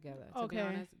them together. To be Okay.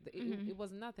 honest, Mhm. it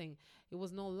was nothing. It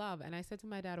was no love. And I said to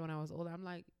my dad when I was older, I'm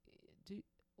like, Do,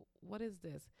 what is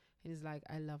this? And he's like,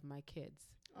 I love my kids.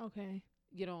 Okay.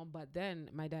 But then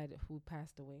my dad, who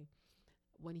passed away,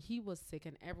 when he was sick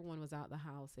and everyone was out the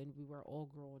house and we were all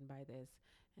grown by this,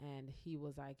 and he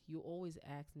was like, you always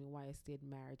ask me why I stayed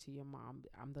married to your mom.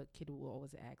 I'm the kid who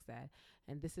always asks that,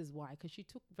 and this is why, because she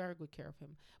took very good care of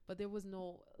him. But there was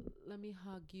no let me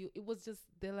hug you. It was just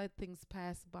they let things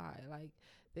pass by, like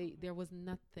there was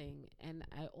nothing. And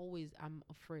I'm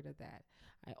afraid of that.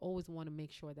 I always want to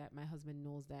make sure that my husband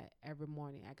knows that every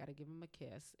morning I got to give him a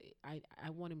kiss. I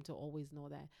want him to always know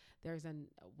that there's an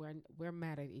we're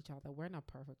mad at each other. We're not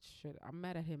perfect. Shit, I'm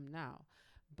mad at him now,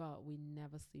 but we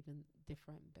never sleep in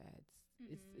different beds.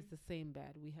 It's Mhm. the same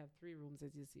bed. We have 3 rooms,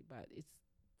 as you see, but it's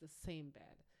the same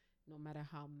bed. No matter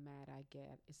how mad I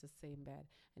get, it's the same bed,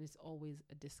 and it's always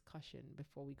a discussion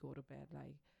before we go to bed.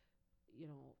 Like,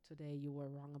 today you were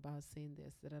wrong about saying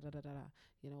this. Da da da da da.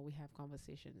 We have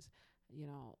conversations.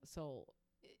 So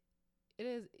it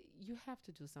is, you have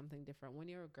to do something different when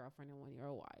you're a girlfriend and when you're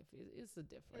a wife. It's a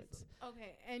difference.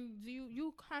 Okay. And do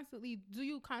you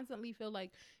constantly feel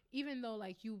like, even though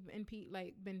like you and Pete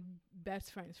like been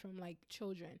best friends from like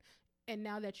children, and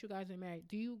now that you guys are married,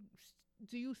 do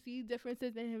you see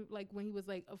differences in him, like when he was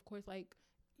like, of course, like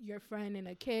your friend and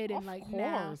a kid, and Of like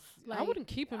now, course, I like, wouldn't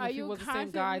keep him are if he you was the same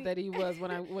guy constantly that he was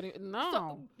so,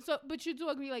 no. but you do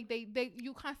agree, like they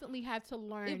you constantly have to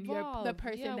learn the Evolve,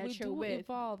 person yeah, we that you're do with.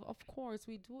 evolve. Of course,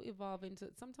 we do evolve into.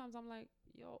 Sometimes I'm like,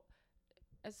 yo,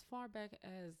 as far back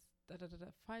as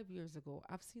 5 years ago,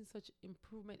 I've seen such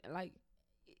improvement. Like,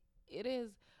 i- it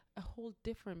is a whole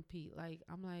different Pete. Like,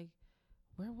 I'm like,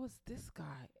 where was this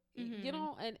guy?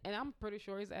 Mhm. And I'm pretty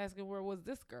sure he's asking where was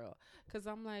this girl, because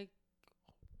I'm like,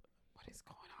 what is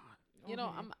going on?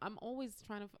 Okay. I'm always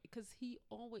trying to, because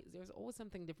there's always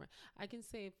something different. I can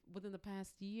say within the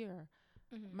past year,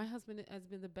 my Mhm. husband has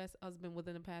been the best husband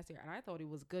within the past year, and I thought he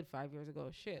was good 5 years ago.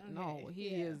 Shit, no, Okay. he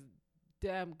Yeah. is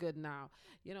damn good now.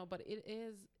 But it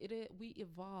is we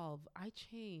evolve. I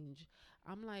change.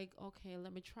 I'm like, okay,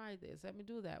 let me try this. Let me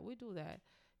do that. We do that.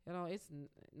 It's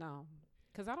no,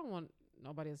 because I don't want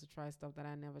nobody else to try stuff that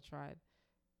I never tried.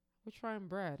 We're trying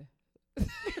bread.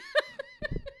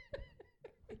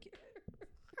 I can't.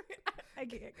 I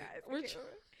can't, guys. We're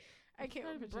I can't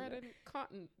trying picture bread that. and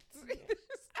cotton.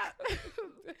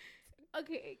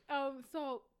 Okay.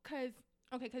 So, cause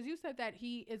you said that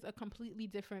he is a completely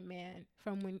different man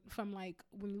from like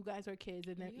when you guys were kids,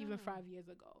 and then even Yeah. 5 years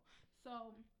ago.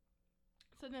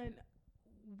 So, then,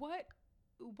 what,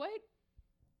 what?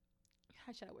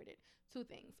 How should I word it? Two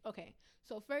things. Okay.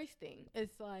 So first thing is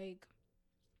like,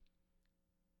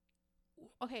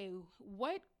 okay,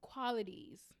 what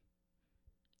qualities,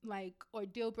 like, or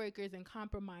deal breakers and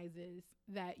compromises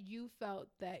that you felt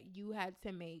that you had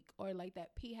to make, or like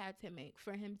that P had to make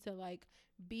for him to like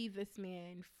be this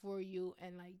man for you,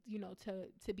 and like,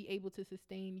 to be able to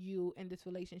sustain you in this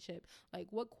relationship? Like,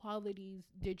 what qualities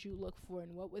did you look for,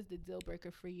 and what was the deal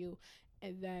breaker for you?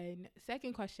 And then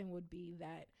second question would be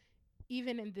that,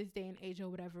 even in this day and age or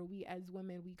whatever, we as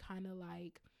women, we kind of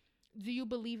like, do you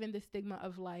believe in the stigma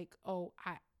of like, oh,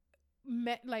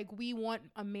 like, we want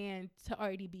a man to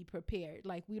already be prepared,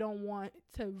 like we don't want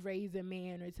to raise a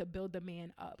man or to build a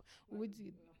man up? Would you?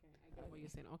 Okay, I get what you're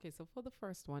saying. Okay, so for the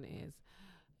first one is,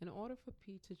 in order for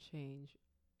Pete to change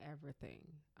everything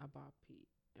about Pete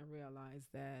and realize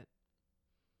that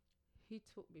he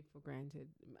took me for granted,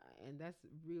 and that's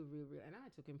real, real, real. And I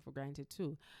took him for granted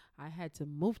too. I had to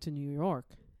move to New York,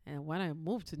 and when I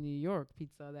moved to New York,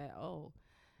 Pete saw that, oh,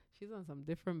 she's on some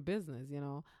different business.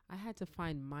 I had to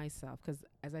find myself because,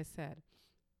 as I said,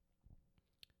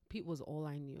 Pete was all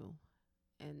I knew,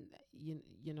 and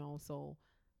so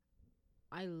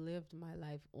I lived my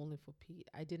life only for Pete.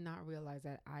 I did not realize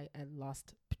that I had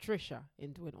lost Patricia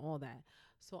in doing all that.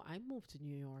 So I moved to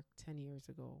New York 10 years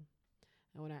ago.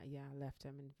 And when I left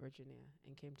him in Virginia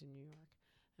and came to New York.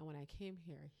 And when I came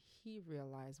here, he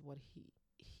realized what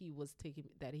he was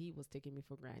taking me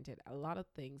for granted. A lot of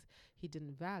things he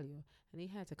didn't value. And he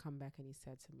had to come back and he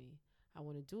said to me, I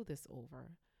want to do this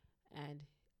over. And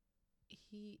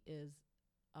he is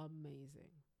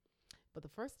amazing. But the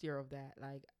first year of that,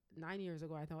 like 9 years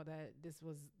ago, I thought that this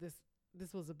was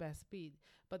the best speed.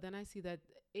 But then I see that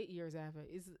 8 years after,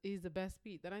 is the best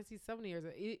speed. Then I see 7 years,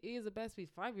 it is the best speed.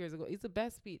 5 years ago, it's the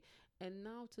best speed. And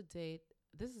now to date,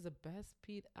 this is the best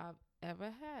speed I've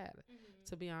ever had,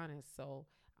 to be honest. So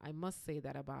I must say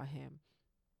that about him.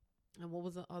 And what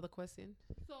was the other question?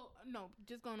 So no,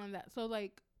 just going on that. So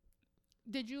like,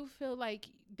 did you feel like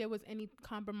there was any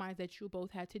compromise that you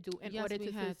both had to do in Yes, order we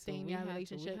to had sustain We your had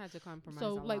relationship? We had to compromise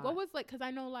So a like, lot. what was like? Because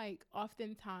I know like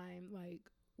oftentimes like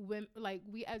like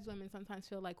we as women sometimes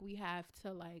feel like we have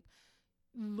to like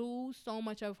lose so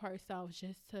much of herself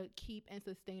just to keep and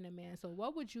sustain a man. So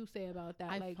what would you say about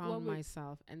that? I Like, found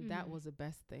myself, and that Mhm. was the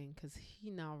best thing because he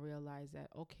now realized that,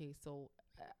 okay, so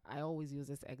I always use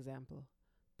this example.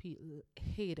 Pete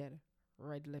hated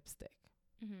red lipstick.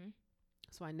 Mhm.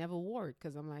 So I never wore it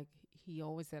because I'm like, he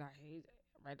always said, I hate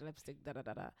red lipstick, da da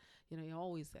da da. You know, he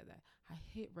always said that. I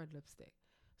hate red lipstick.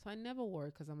 So I never wore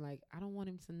it because I'm like, I don't want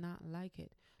him to not like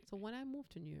it. So when I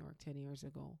moved to New York 10 years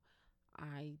ago,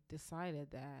 I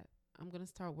decided that I'm going to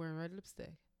start wearing red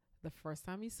lipstick. The first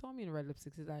time he saw me in red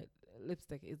lipstick,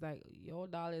 he's like, yo,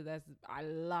 darling, I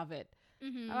love it.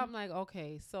 And Mhm. I'm like,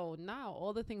 okay. So now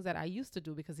all the things that I used to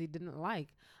do because he didn't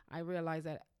like, I realized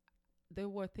that there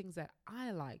were things that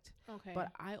I liked, Okay.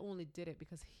 but I only did it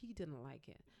because he didn't like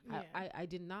it. Yeah. I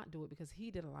did not do it because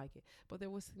he didn't like it. But there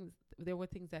were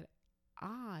things that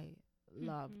I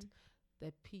loved Mhm.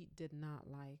 that Pete did not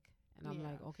like. And I'm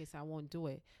Yeah. like, okay, so I won't do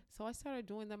it. So I started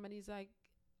doing them and he's like,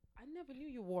 I never knew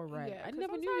you wore red. Yeah, I 'cause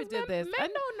never knew you sometimes did this. Men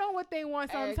don't know what they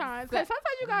want sometimes. Because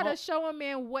sometimes you gotta Mo- show a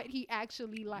man what he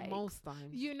actually likes. Most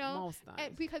times. You know? Most times.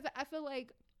 And because I feel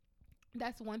like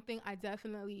that's one thing I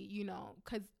definitely, you know,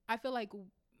 because I feel like,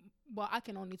 well, I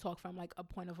can only talk from like a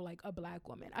point of like a black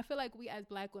woman. I feel like we as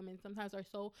black women sometimes are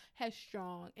so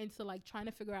headstrong into like trying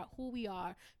to figure out who we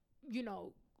are, you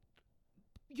know,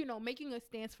 making a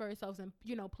stance for ourselves and,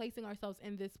 placing ourselves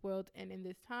in this world and in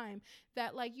this time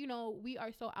that like, we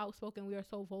are so outspoken, we are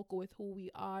so vocal with who we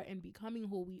are and becoming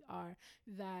who we are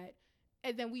that,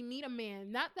 and then we meet a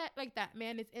man, not that like that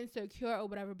man is insecure or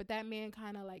whatever, but that man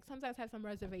kind of like sometimes have some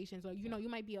reservations, or you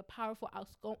might be a powerful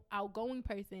outgoing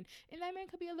person and that man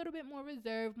could be a little bit more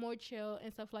reserved, more chill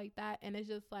and stuff like that. And it's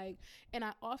just like, and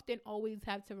I often always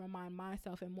have to remind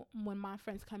myself, and when my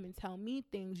friends come and tell me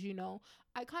things,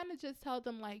 I kind of just tell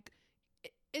them like,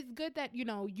 it's good that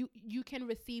you can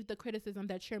receive the criticism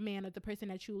that your man or the person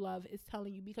that you love is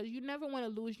telling you, because you never want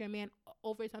to lose your man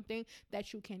over something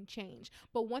that you can change.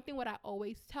 But one thing what I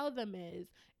always tell them is,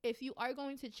 if you are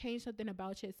going to change something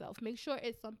about yourself, make sure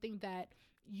it's something that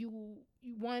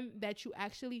that you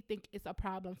actually think is a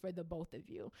problem for the both of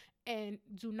you, and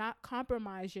do not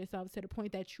compromise yourself to the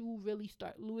point that you really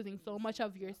start losing so much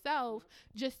of yourself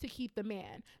just to keep the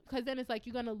man, because then it's like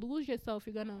you're gonna lose yourself,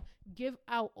 you're gonna give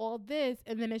out all this,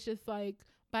 and then it's just like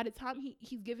by the time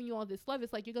he's giving you all this love,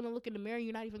 it's like you're gonna look in the mirror,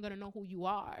 you're not even gonna know who you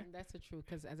are. And that's the truth,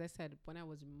 because as I said, when I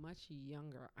was much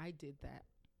younger, I did that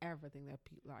everything that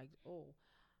Pete liked. Oh,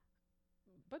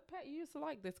 but Pat, you used to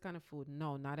like this kind of food.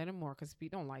 No, not anymore, because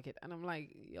Pete don't like it. And I'm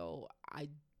like, yo, I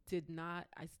did not.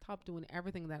 I stopped doing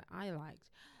everything that I liked.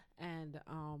 And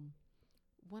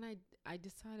when I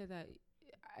decided that,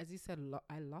 as you said,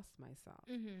 I lost myself.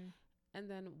 Mm-hmm. And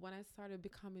then when I started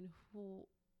becoming who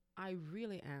I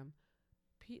really am,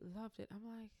 Pete loved it. I'm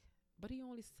like, but he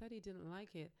only said he didn't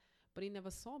like it, but he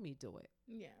never saw me do it.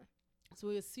 Yeah. So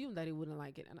we assumed that he wouldn't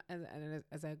like it. And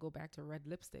as I go back to red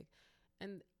lipstick,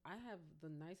 and I have the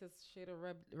nicest shade of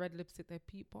red lipstick that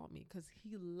Pete bought me because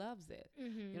he loves it.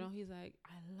 Mm-hmm. He's like,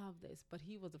 I love this. But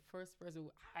he was the first person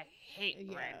I hate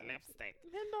red lipstick.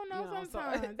 Men don't know So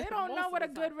sometimes. They don't know what a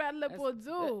good red lip will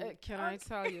do. Can I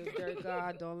tell you, dear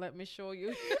God, don't let me show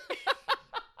you.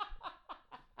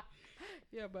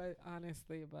 Yeah, but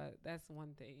honestly, but that's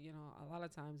one thing. A lot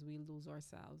of times we lose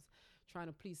ourselves trying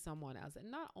to please someone else.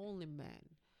 And not only men.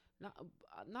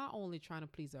 Not only trying to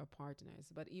please our partners,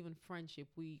 but even friendship.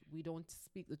 We don't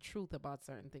speak the truth about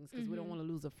certain things because we don't want to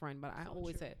lose a friend. But I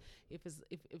always said,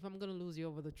 if I'm gonna lose you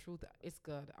over the truth, it's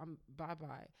good. I'm bye.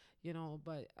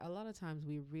 But a lot of times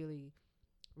we really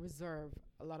reserve,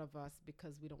 a lot of us,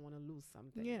 because we don't want to lose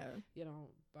something. Yeah.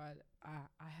 But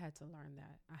I had to learn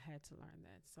that.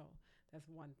 So That's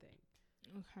one thing.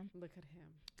 Okay. Look at him.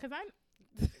 Cause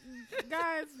I'm,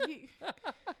 guys,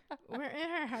 we're in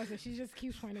her house and she just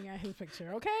keeps pointing at his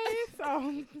picture. Okay,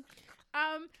 so,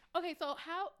 okay, so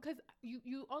how? Cause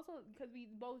you also, cause we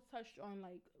both touched on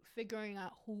like figuring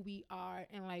out who we are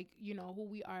and like who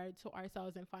we are to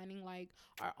ourselves and finding like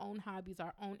our own hobbies,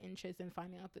 our own interests, and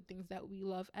finding out the things that we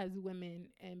love as women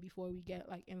and before we get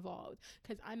like involved.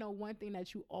 Cause I know one thing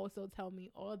that you also tell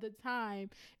me all the time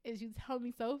is you tell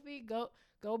me, Sophie, go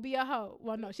be a hoe.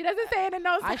 Well, no, she doesn't say it in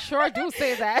those. I sure do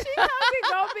say that. She tells me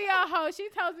go be a hoe. She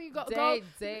tells me go.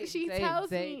 She tells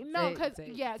me no, cause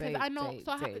I know.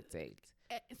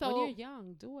 So when you're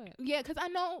young, do it. Yeah, because I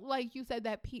know, like you said,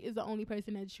 that Pete is the only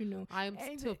person that you knew. I'm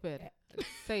stupid.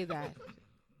 Say that.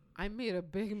 I made a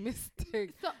big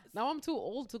mistake. So, now I'm too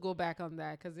old to go back on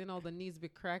that because the knees be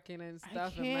cracking and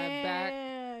stuff and my back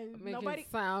making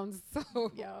sounds.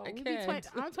 So yo, I can't.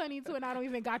 I'm 22 and I don't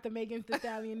even got the Megan Thee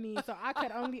Stallion knees, so I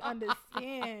could only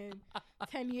understand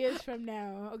 10 years from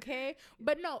now. Okay,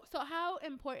 but no. So how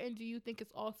important do you think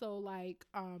it's also like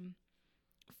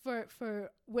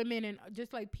for women and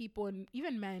just like people and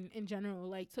even men in general,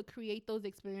 like to create those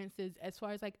experiences as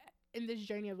far as like in this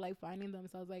journey of like finding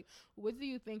themselves? Like, what do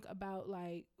you think about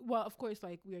like, well, of course,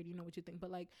 like we already know what you think, but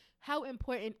like how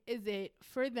important is it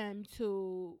for them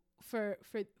to for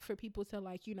people to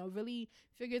like really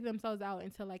figure themselves out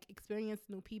and to like experience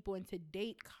new people and to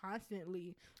date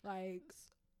constantly? Like,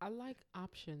 I like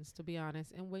options, to be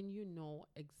honest, and when you know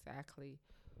exactly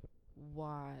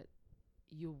what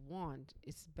you want,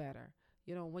 it's better.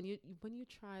 When you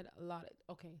tried a lot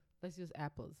okay, let's use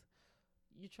apples.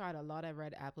 You tried a lot of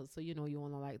red apples, so you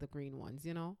only like the green ones,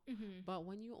 mm-hmm. But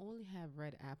when you only have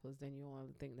red apples, then you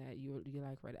only think that you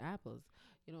like red apples,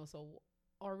 so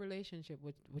our relationship,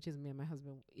 which is me and my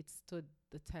husband, it stood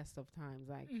the test of times.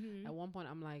 Like, mm-hmm. at one point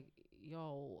I'm like,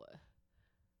 yo,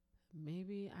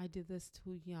 maybe I did this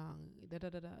too young,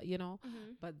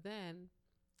 Mm-hmm. But then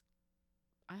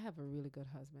I have a really good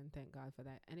husband, thank God for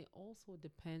that. And it also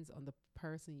depends on the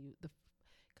person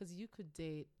because you could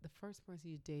date, the first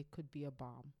person you date could be a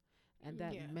bomb, and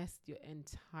that messed your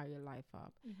entire life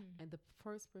up. Mm-hmm. And the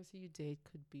first person you date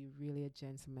could be really a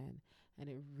gentleman, and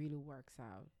it really works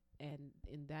out. And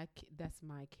in that's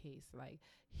my case. Like,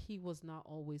 he was not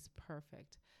always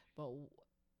perfect, but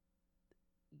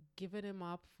giving him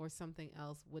up for something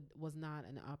else was not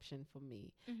an option for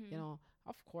me. Mm-hmm.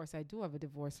 Of course, I do have a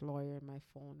divorce lawyer in my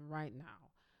phone right now,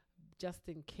 just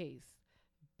in case.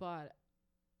 But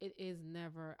it is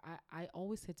never. I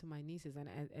always say to my nieces and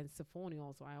Sophoni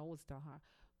also, I always tell her,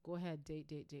 go ahead,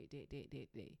 date,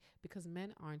 because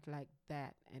men aren't like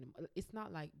that anymore. It's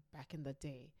not like back in the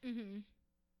day. Mm-hmm.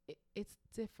 It's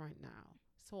different now.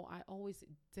 So I always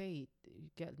date,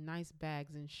 get nice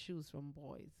bags and shoes from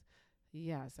boys.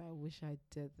 Yes, I wish I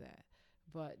did that.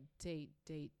 But date.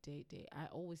 I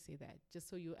always say that just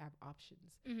so you have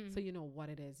options. Mm-hmm. So you know what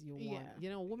it is you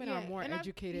want. Women are more and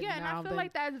educated now. And I feel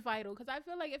like that's vital because I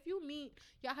feel like if you meet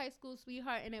your high school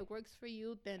sweetheart and it works for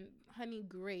you, then honey,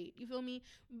 great. You feel me?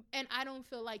 And I don't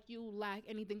feel like you lack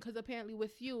anything because apparently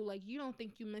with you, like you don't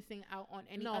think you're missing out on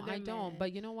any other man. No, I don't.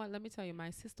 But you know what? Let me tell you,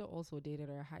 my sister also dated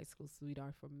her high school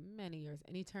sweetheart for many years,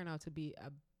 and he turned out to be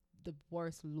the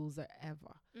worst loser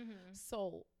ever. Mm-hmm.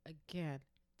 So again,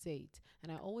 date.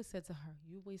 And I always said to her,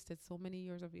 you wasted so many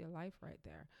years of your life right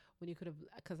there when you could have,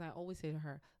 because I always say to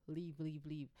her, leave.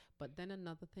 But then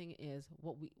another thing is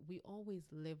what we always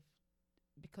live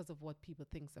because of what people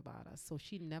thinks about us. So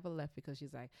she never left because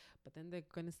she's like, but then they're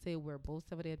going to say we're both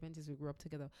Seventh-day Adventists, we grew up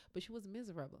together. But she was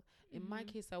miserable. In my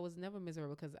case, I was never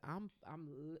miserable because I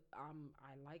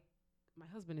like, my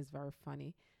husband is very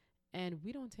funny and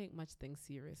we don't take much things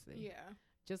seriously. Yeah.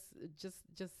 Just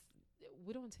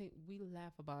we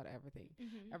laugh about everything.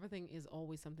 Mm-hmm. Everything is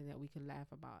always something that we can laugh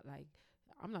about. Like,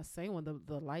 I'm not saying when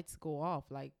the lights go off,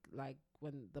 like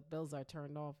when the bills are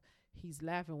turned off, he's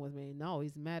laughing with me. No,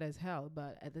 he's mad as hell.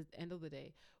 But at the end of the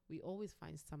day, we always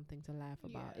find something to laugh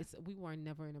about. We were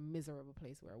never in a miserable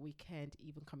place where we can't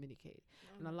even communicate.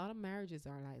 And a lot of marriages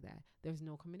are like that. There's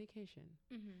no communication.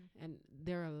 Mm-hmm. And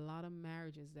there are a lot of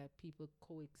marriages that people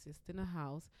coexist in a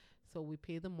house. So we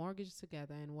pay the mortgage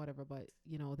together and whatever, but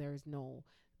there's no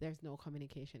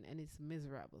communication and it's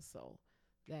miserable. So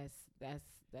that's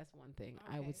one thing.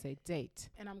 Okay. I would say date.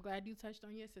 And I'm glad you touched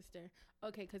on your sister.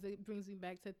 Okay, because it brings me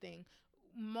back to thing.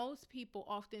 Most people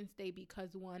often stay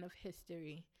because one of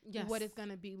history, what it's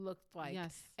gonna be looked like,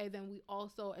 and then we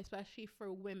also, especially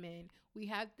for women, we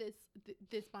have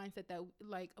this mindset that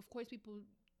like, of course, people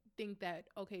think that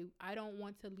okay, I don't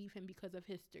want to leave him because of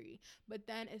history, but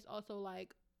then it's also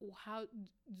like how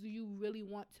do you really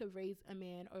want to raise a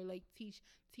man, or like teach,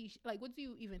 like what do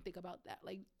you even think about that?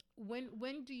 Like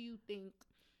when do you think?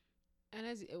 And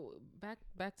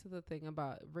back to the thing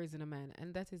about raising a man,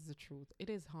 and that is the truth. It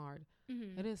is hard.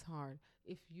 It is hard.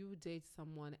 If you date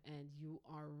someone and you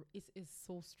are, it's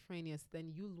so strenuous,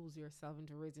 then you lose yourself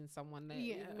into raising someone. That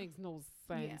it makes no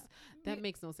sense. That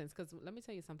makes no sense. Because let me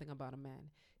tell you something about a man.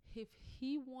 If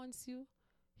he wants you,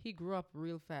 he grew up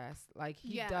real fast. Like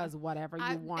he does whatever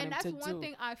you want him to do. And that's one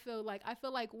thing I feel like. I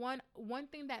feel like one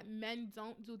thing that men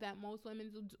don't do that most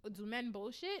women do men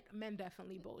bullshit? Men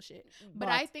definitely bullshit. But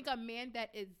I think a man that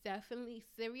is definitely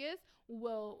serious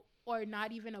will, or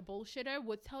not even a bullshitter,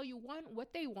 will tell you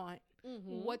what they want,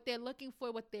 what they're looking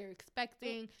for, what they're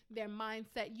expecting, their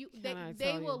mindset.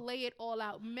 They will lay it all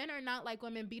out. Men are not like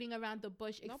women beating around the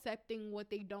bush, accepting what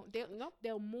they don't.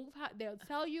 They'll move how they'll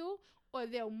tell you, or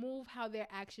they'll move how their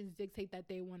actions dictate that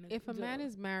they want to do. If a man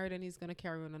is married and he's going to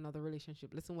carry on another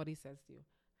relationship, listen what he says to you.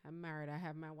 I'm married. I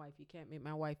have my wife. You can't make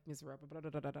my wife miserable. Blah,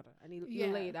 blah, blah, blah, blah. And he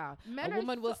lay it out. Men a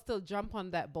woman will still jump on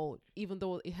that boat, even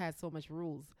though it has so much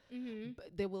rules.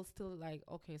 But they will still like,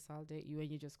 okay, so I'll date you,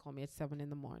 and you just call me at 7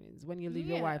 a.m. When you leave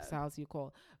your wife's house, you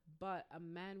call. But a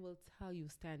man will tell you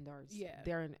standards.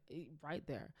 They're right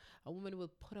there. A woman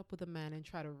will put up with a man and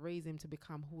try to raise him to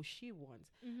become who she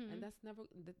wants. And that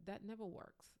never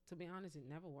works. To be honest, it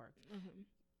never works.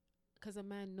 Because a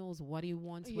man knows what he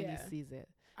wants when he sees it.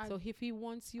 So if he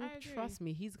wants you, trust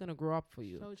me, he's going to grow up for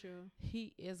you. So true.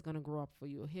 He is going to grow up for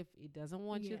you. If he doesn't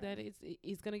want you, then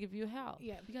he's going to give you hell.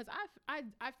 Yeah, because I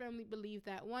firmly believe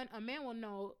that, one, a man will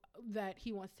know that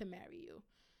he wants to marry you.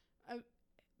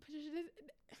 Patricia,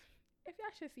 if y'all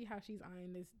should see how she's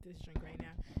eyeing this drink right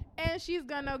now. And she's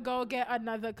going to go get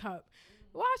another cup.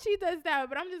 While she does that,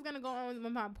 but I'm just going to go on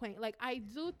with my point. Like, I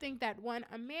do think that, one,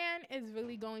 a man is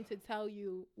really going to tell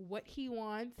you what he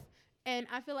wants. And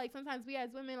I feel like sometimes we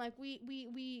as women, like, we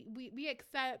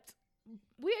accept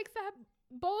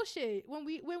bullshit when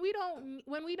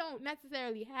we don't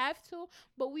necessarily have to,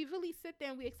 but we really sit there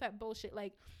and we accept bullshit.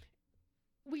 Like,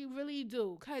 we really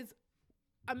do. 'Cause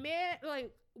a man,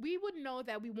 like, we would know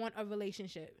that we want a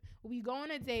relationship. We go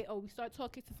on a date, or we start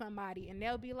talking to somebody, and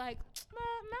they'll be like,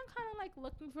 I'm not kind of like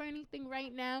looking for anything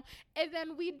right now. And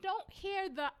then we don't hear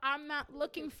the I'm not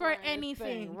looking for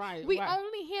anything. Right. We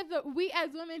only hear we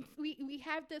as women, we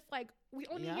have this, like, we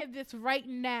only hear this right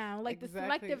now, like the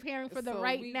selective hearing for the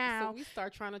now. So we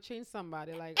start trying to change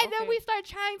somebody. Like, and then we start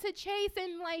trying to chase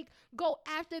and, like, go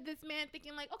after this man,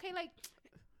 thinking like, okay, like,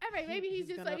 all right, maybe he's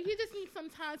just like, he just needs some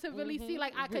time to really see,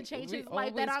 like, I could change his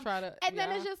life. Then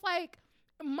it's just like,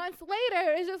 months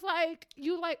later, it's just like,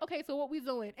 you like, okay, so what we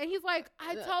doing? And he's like,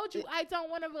 I told you I don't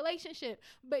want a relationship.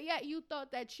 But yet you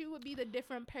thought that you would be the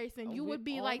different person. You would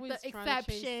be like the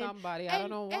exception. Somebody. I don't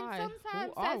know why. And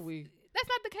sometimes who are we? That's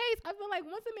not the case. I feel like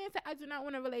once a man said, I do not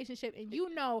want a relationship, and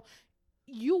you know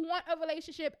you want a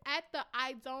relationship, at the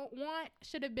I don't want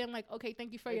should have been like, okay,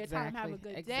 thank you for your time, have a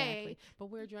good day. But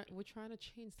we're trying to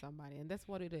change somebody, and that's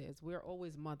what it is. We're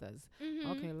always mothers.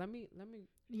 Okay, let me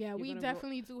yeah, we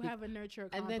definitely do have a nurture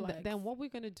complex. And then what we're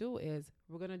gonna do is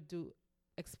we're gonna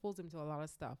expose him to a lot of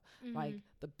stuff, like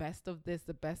the best of this,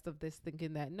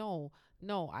 thinking that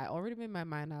no, I already made my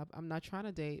mind up. I'm not trying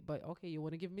to date, but okay, you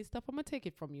want to give me stuff, I'm gonna take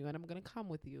it from you, and I'm gonna come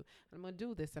with you, and I'm gonna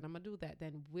do this, and I'm gonna do that.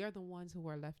 Then we're the ones who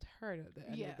are left hurt at the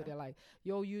end of the day. Like,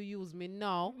 yo, you use me.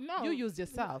 No, you used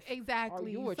yourself. Exactly. Or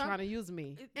you were trying to use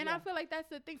me. And I feel like that's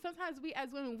the thing. Sometimes we as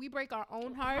women, we break our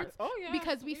own hearts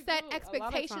because we set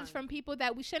expectations from people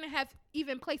that we shouldn't have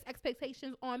even placed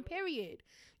expectations on, period.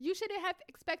 You shouldn't have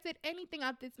expected anything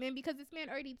out this man, because this man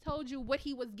already told you what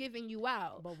he was giving you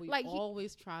out. But we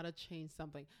always try to change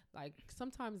something. Like,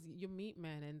 sometimes you meet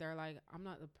men and they're like, I'm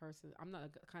not the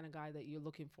kind of guy that you're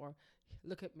looking for.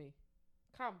 Look at me.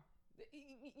 Come.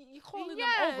 You're calling them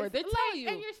over. They tell you.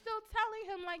 And you're still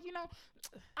telling him, like, you know,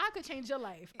 I could change your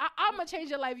life. I'm going to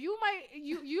change your life. You might,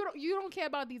 you don't care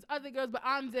about these other girls, but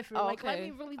I'm different. Like, let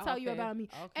me really tell you about me.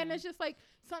 And it's just like,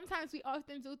 sometimes we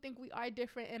often do think we are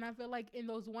different. And I feel like in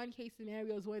those one case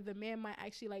scenarios where the man might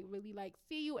actually, like, really, like,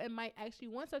 see you and might actually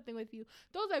want something with you,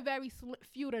 those are very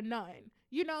few to none.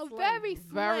 You know, very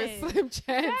slim chances.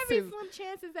 Very slim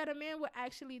chances that a man would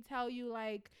actually tell you,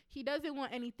 like, he doesn't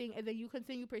want anything, and then you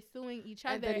continue pursuing each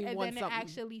other, and then it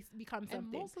actually becomes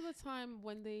something. And most of the time,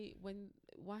 when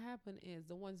what happened is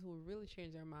the ones who really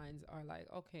change their minds are like,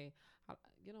 okay,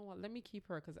 you know what? Let me keep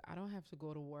her because I don't have to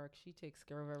go to work. She takes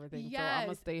care of everything. So I'm Yes.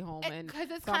 gonna stay home and Because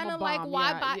it's so I'm kind a of like, bomb.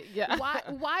 why Yeah, buy,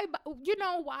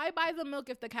 yeah. why buy the milk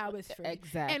if the cow is free?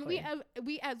 Exactly. And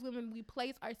we as women, we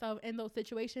place ourselves in those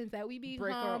situations that we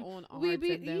break our become, own we hearts,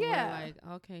 be, and then yeah. we're like,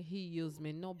 okay, he used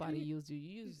me. Nobody used you.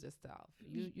 You used yourself.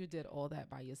 You did all that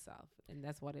by yourself, and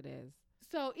that's what it is.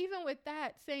 So even with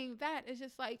that, saying that, it's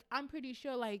just like, I'm pretty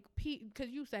sure, like, Pete,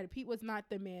 because you said Pete was not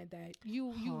the man that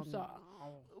you saw.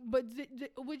 No. But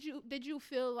did you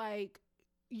feel like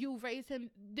you raised him?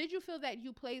 Did you feel that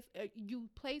you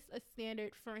placed a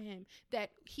standard for him that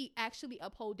he actually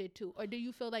upholded to, or do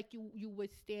you feel like you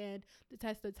would stand the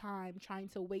test of time trying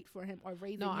to wait for him or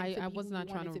raising No, him to I be was who not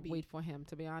you trying wanted to to be? wait for him.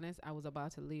 To be honest, I was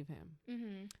about to leave him.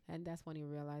 Mm-hmm. And that's when he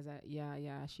realized that,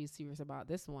 yeah, she's serious about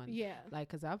this one. Yeah. Like,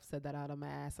 because I've said that out of my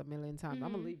ass a million times.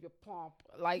 I'm going Mhm. to leave your pump.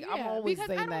 Like, Yeah, I'm always because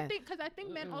saying I don't that. think, because I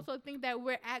think men Mm-mm. also think that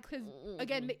we're because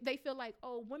again Mm-mm. they feel like,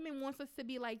 oh, women wants us to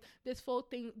be like this full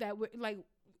thing that we're like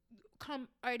come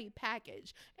already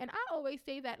packaged. And I always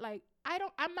say that, like,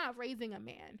 I'm not raising a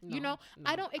man. No,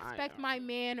 I no, don't expect my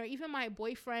man or even my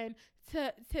boyfriend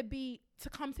to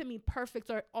come to me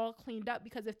perfect or all cleaned up,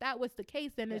 because if that was the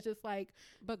case, then it's just like,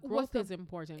 But what's growth is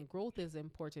important. Growth is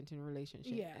important in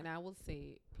relationship. Yeah. And I will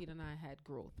say, Pete and I had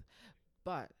growth.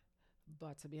 But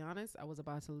to be honest, I was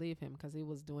about to leave him because he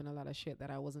was doing a lot of shit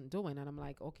that I wasn't doing. And I'm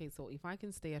like, okay, so if I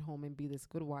can stay at home and be this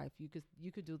good wife, you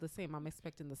could do the same. I'm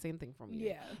expecting the same thing from you.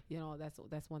 yeah. You know,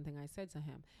 that's one thing I said to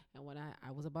him. And when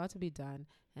I was about to be done,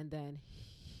 and then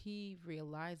he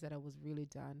realized that I was really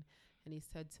done. And he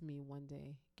said to me one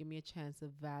day, give me a chance to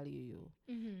value you.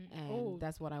 Mm-hmm. And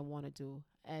that's what I want to do.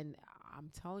 And I'm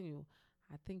telling you,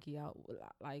 I think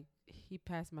he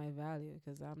passed my value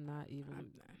because I'm not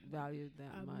even valued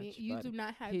that much. You do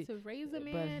not have to raise a but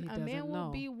man. he A man doesn't will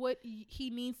know. be what he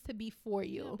needs to be for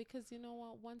you. Yeah, because you know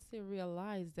what? Once they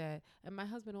realize that, and my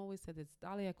husband always said this,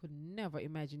 Dolly, I could never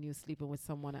imagine you sleeping with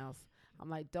someone else. I'm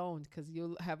like, don't, because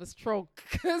you'll have a stroke.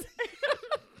 Because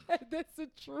that's the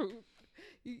truth.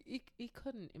 He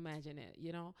couldn't imagine it,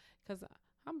 you know, because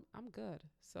I'm good.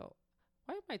 So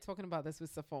why am I talking about this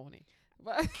with Safoni?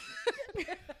 But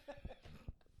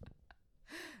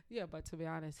yeah, but to be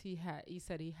honest, he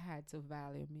said he had to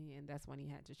value me, and that's when he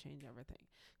had to change everything,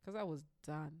 because I was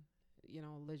done, you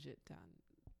know, legit done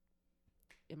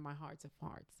in my hearts of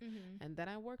hearts. Mm-hmm. And then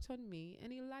I worked on me,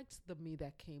 and he liked the me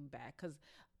that came back, because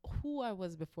who I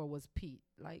was before was Pete,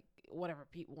 like whatever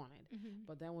Pete wanted. Mm-hmm.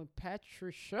 But then when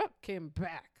Patricia came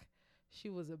back, she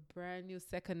was a brand new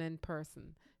second-hand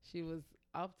person. She was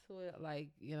up to it, like,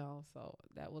 you know, so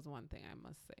that was one thing I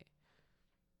must say.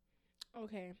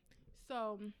 Okay.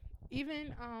 So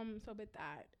even so with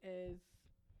that is,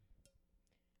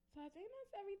 so I think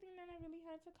that's everything that I really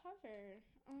had to cover.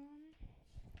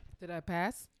 Did I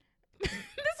pass? This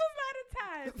was not a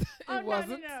test. It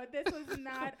wasn't? No. This was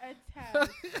not a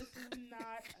test. This is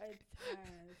not a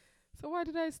test. So why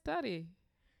did I study?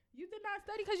 You did not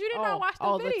study because you did not watch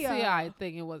the video. The T.I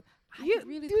thing, it was. You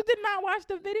did not watch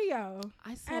the video.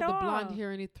 I saw at the all. blonde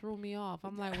hair and it threw me off.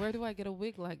 I'm like, where do I get a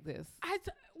wig like this?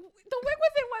 The wig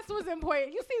wasn't what was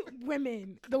important. You see,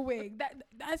 women, the wig.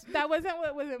 That wasn't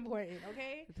what was important.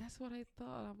 Okay. That's what I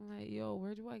thought. I'm like, yo,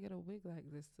 where do I get a wig like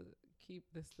this to keep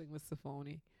this thing with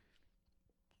Safoni?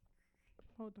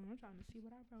 Hold on, I'm trying to see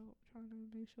what I wrote. Trying to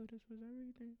make sure this was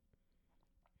everything.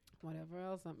 Whatever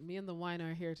else, me and the wine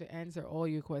are here to answer all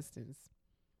your questions.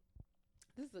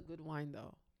 This is a good wine,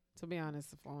 though. To be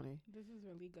honest, Safoni. This is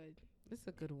really good. This is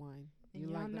a good wine.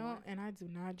 And y'all know, and I do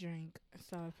not drink.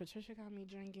 So if Patricia got me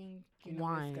drinking, you know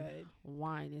wine. It's good.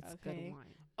 Wine, it's good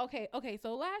wine. Okay.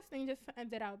 So last thing, just to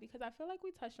end it out, because I feel like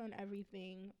we touched on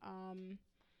everything.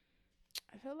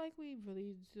 I feel like we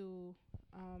really do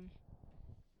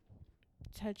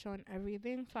touch on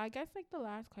everything. So I guess like the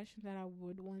last question that I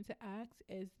would want to ask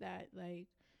is that, like,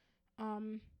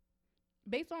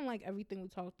 based on like everything we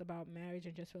talked about, marriage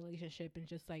and just relationship and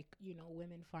just like, you know,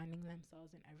 women finding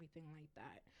themselves and everything like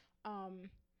that.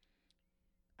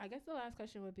 I guess the last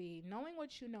question would be, knowing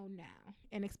what you know now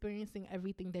and experiencing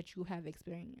everything that you have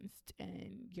experienced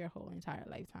in your whole entire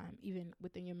lifetime, even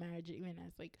within your marriage, even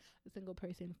as like a single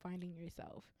person finding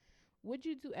yourself, would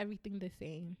you do everything the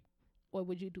same, or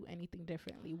would you do anything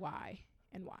differently? Why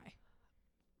and why?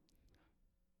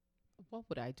 What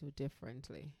would I do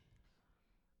differently?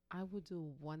 I would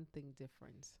do one thing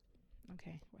different.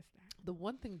 Okay, what's that? The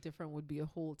one thing different would be a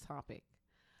whole topic.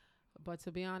 But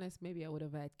to be honest, maybe I would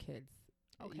have had kids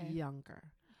younger.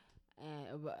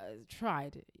 And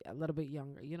tried a little bit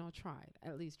younger, you know,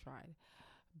 at least tried.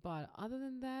 But other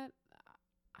than that,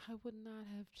 I would not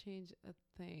have changed a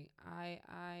thing.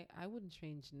 I wouldn't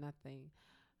change nothing.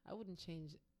 I wouldn't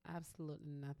change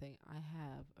Absolutely nothing. I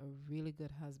have a really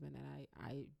good husband, and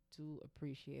I do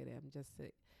appreciate him. Just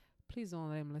say, please don't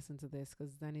let him listen to this,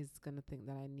 because then he's gonna think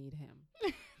that I need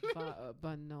him.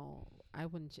 But no, I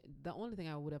wouldn't. The only thing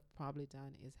I would have probably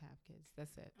done is have kids.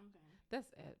 That's it. Okay. That's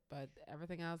it. But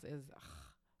everything else is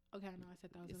Okay, I know I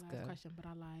said that was it's the last good. question, but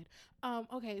I lied.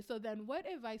 Okay, so then what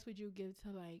advice would you give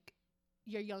to like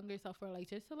your younger self, or like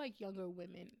just to like younger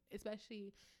women,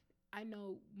 especially I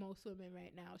know most women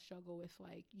right now struggle with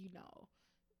like,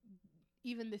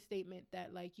 even the statement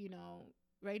that like,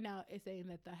 right now it's saying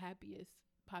that the happiest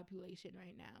population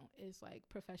right now is like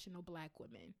professional black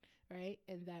women, right?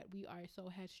 And that we are so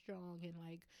headstrong and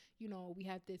like, we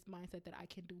have this mindset that I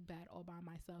can do bad all by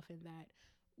myself, and that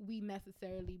we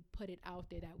necessarily put it out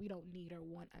there that we don't need or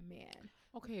want a man.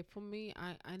 Okay, for me,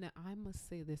 I must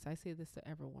say this. I say this to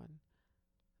everyone.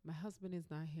 My husband is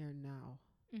not here now,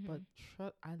 but Mm-hmm.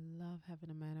 I love having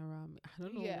a man around me. I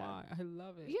don't know Yeah. why. I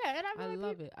love it. Yeah, and I I feel like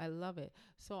love it. I love it.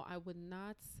 So I would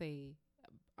not say,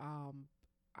 um,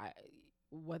 I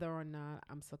whether or not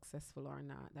I'm successful or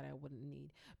not, that I wouldn't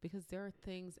need, because there are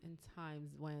things and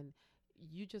times when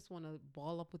you just want to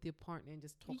ball up with your partner and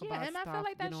just talk yeah, about and I feel stuff,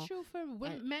 like that's true for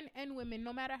and men and women,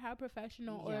 no matter how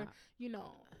professional yeah, or you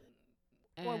know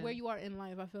or where and you are in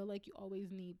life. I feel like you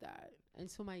always need that. and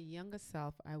to my younger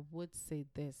self, I would say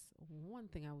this. One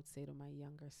thing I would say to my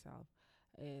younger self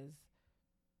is,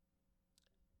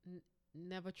 n-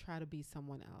 never try to be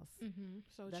someone else. Mm-hmm.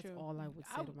 So That's true. all I would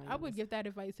say to my I younger would self. give that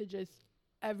advice to just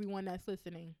everyone that's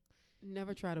listening.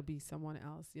 Never try to be someone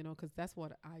else, because that's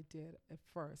what I did at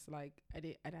first. Like I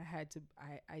did, and I had to.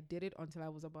 I did it until I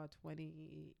was about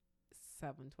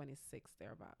 27, 26,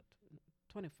 there about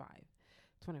 25,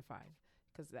 25.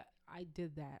 Because I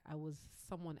did that. I was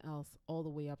someone else all the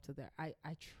way up to there. I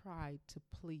tried to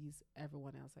please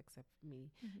everyone else except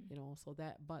me, Mm-hmm. so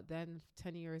that, but then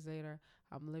 10 years later,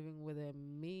 I'm living with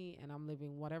me, and I'm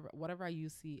living whatever you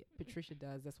see Patricia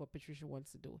does, that's what Patricia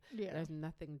wants to do. Yeah. There's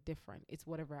nothing different. It's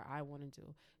whatever I want to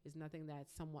do. It's nothing that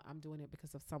someone, I'm doing it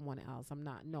because of someone else. I'm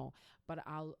not, no. But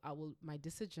I will, my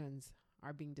decisions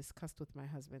are being discussed with my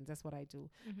husband. That's what I do.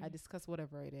 Mm-hmm. I discuss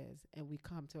whatever it is, and we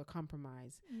come to a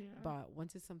compromise. Yeah. But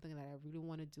once it's something that I really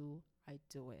want to do, I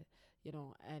do it,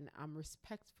 and I'm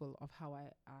respectful of how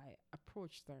I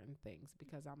approach certain things,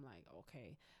 because I'm like,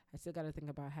 okay, I still got to think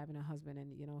about having a husband,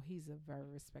 and, he's a very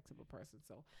respectable person.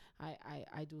 So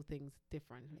I do things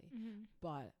differently, Mm-hmm.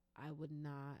 but I would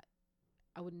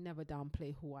never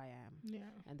downplay who I am. Yeah.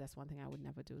 And that's one thing I would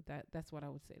never do. That's what I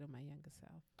would say to my younger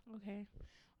self. Okay.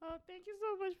 Well, thank you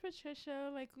so much, Patricia.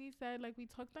 Like we said, like we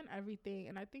talked on everything.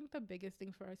 And I think the biggest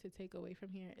thing for us to take away from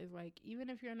here is like,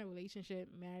 even if you're in a relationship,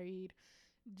 married,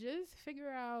 just figure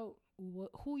out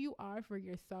who you are for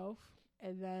yourself,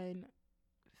 and then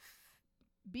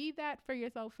be that for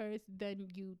yourself first, then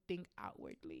you think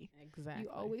outwardly. Exactly. You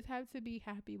always have to be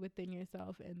happy within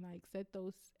yourself and like set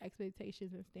those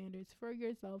expectations and standards for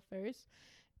yourself first,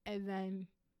 and then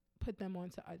put them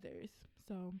onto others.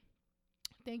 So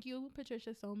thank you,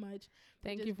 Patricia, so much.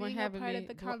 Thank just you for being a having part me. of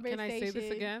the Can I say this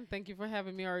conversation. again? Thank you for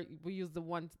having me, or we use the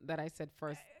one that I said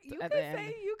first You at can the end.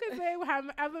 say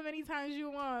however many times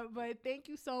you want, but thank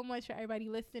you so much for everybody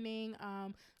listening.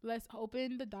 Let's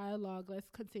open the dialogue. Let's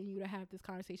continue to have this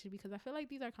conversation, because I feel like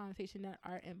these are conversations that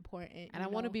are important. And I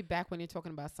want to be back when you're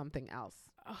talking about something else.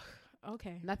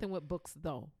 Okay. Nothing with books,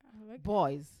 though. Okay.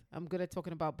 Boys. I'm good at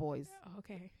talking about boys.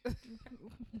 Okay.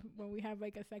 When we have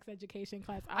like a sex education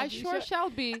class, I sure shall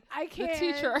be I the can.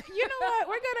 teacher. You know what?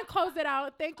 We're gonna close it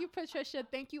out. Thank you, Patricia.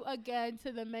 Thank you again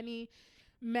to the many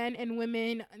men and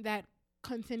women that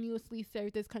continuously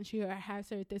serve this country or have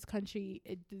served this country.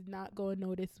 It did not go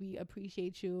unnoticed. We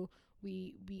appreciate you.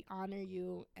 We honor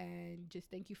you, and just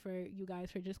thank you for you guys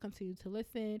for just continuing to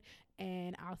listen.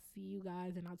 And I'll see you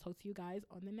guys, and I'll talk to you guys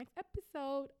on the next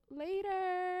episode.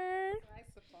 Later.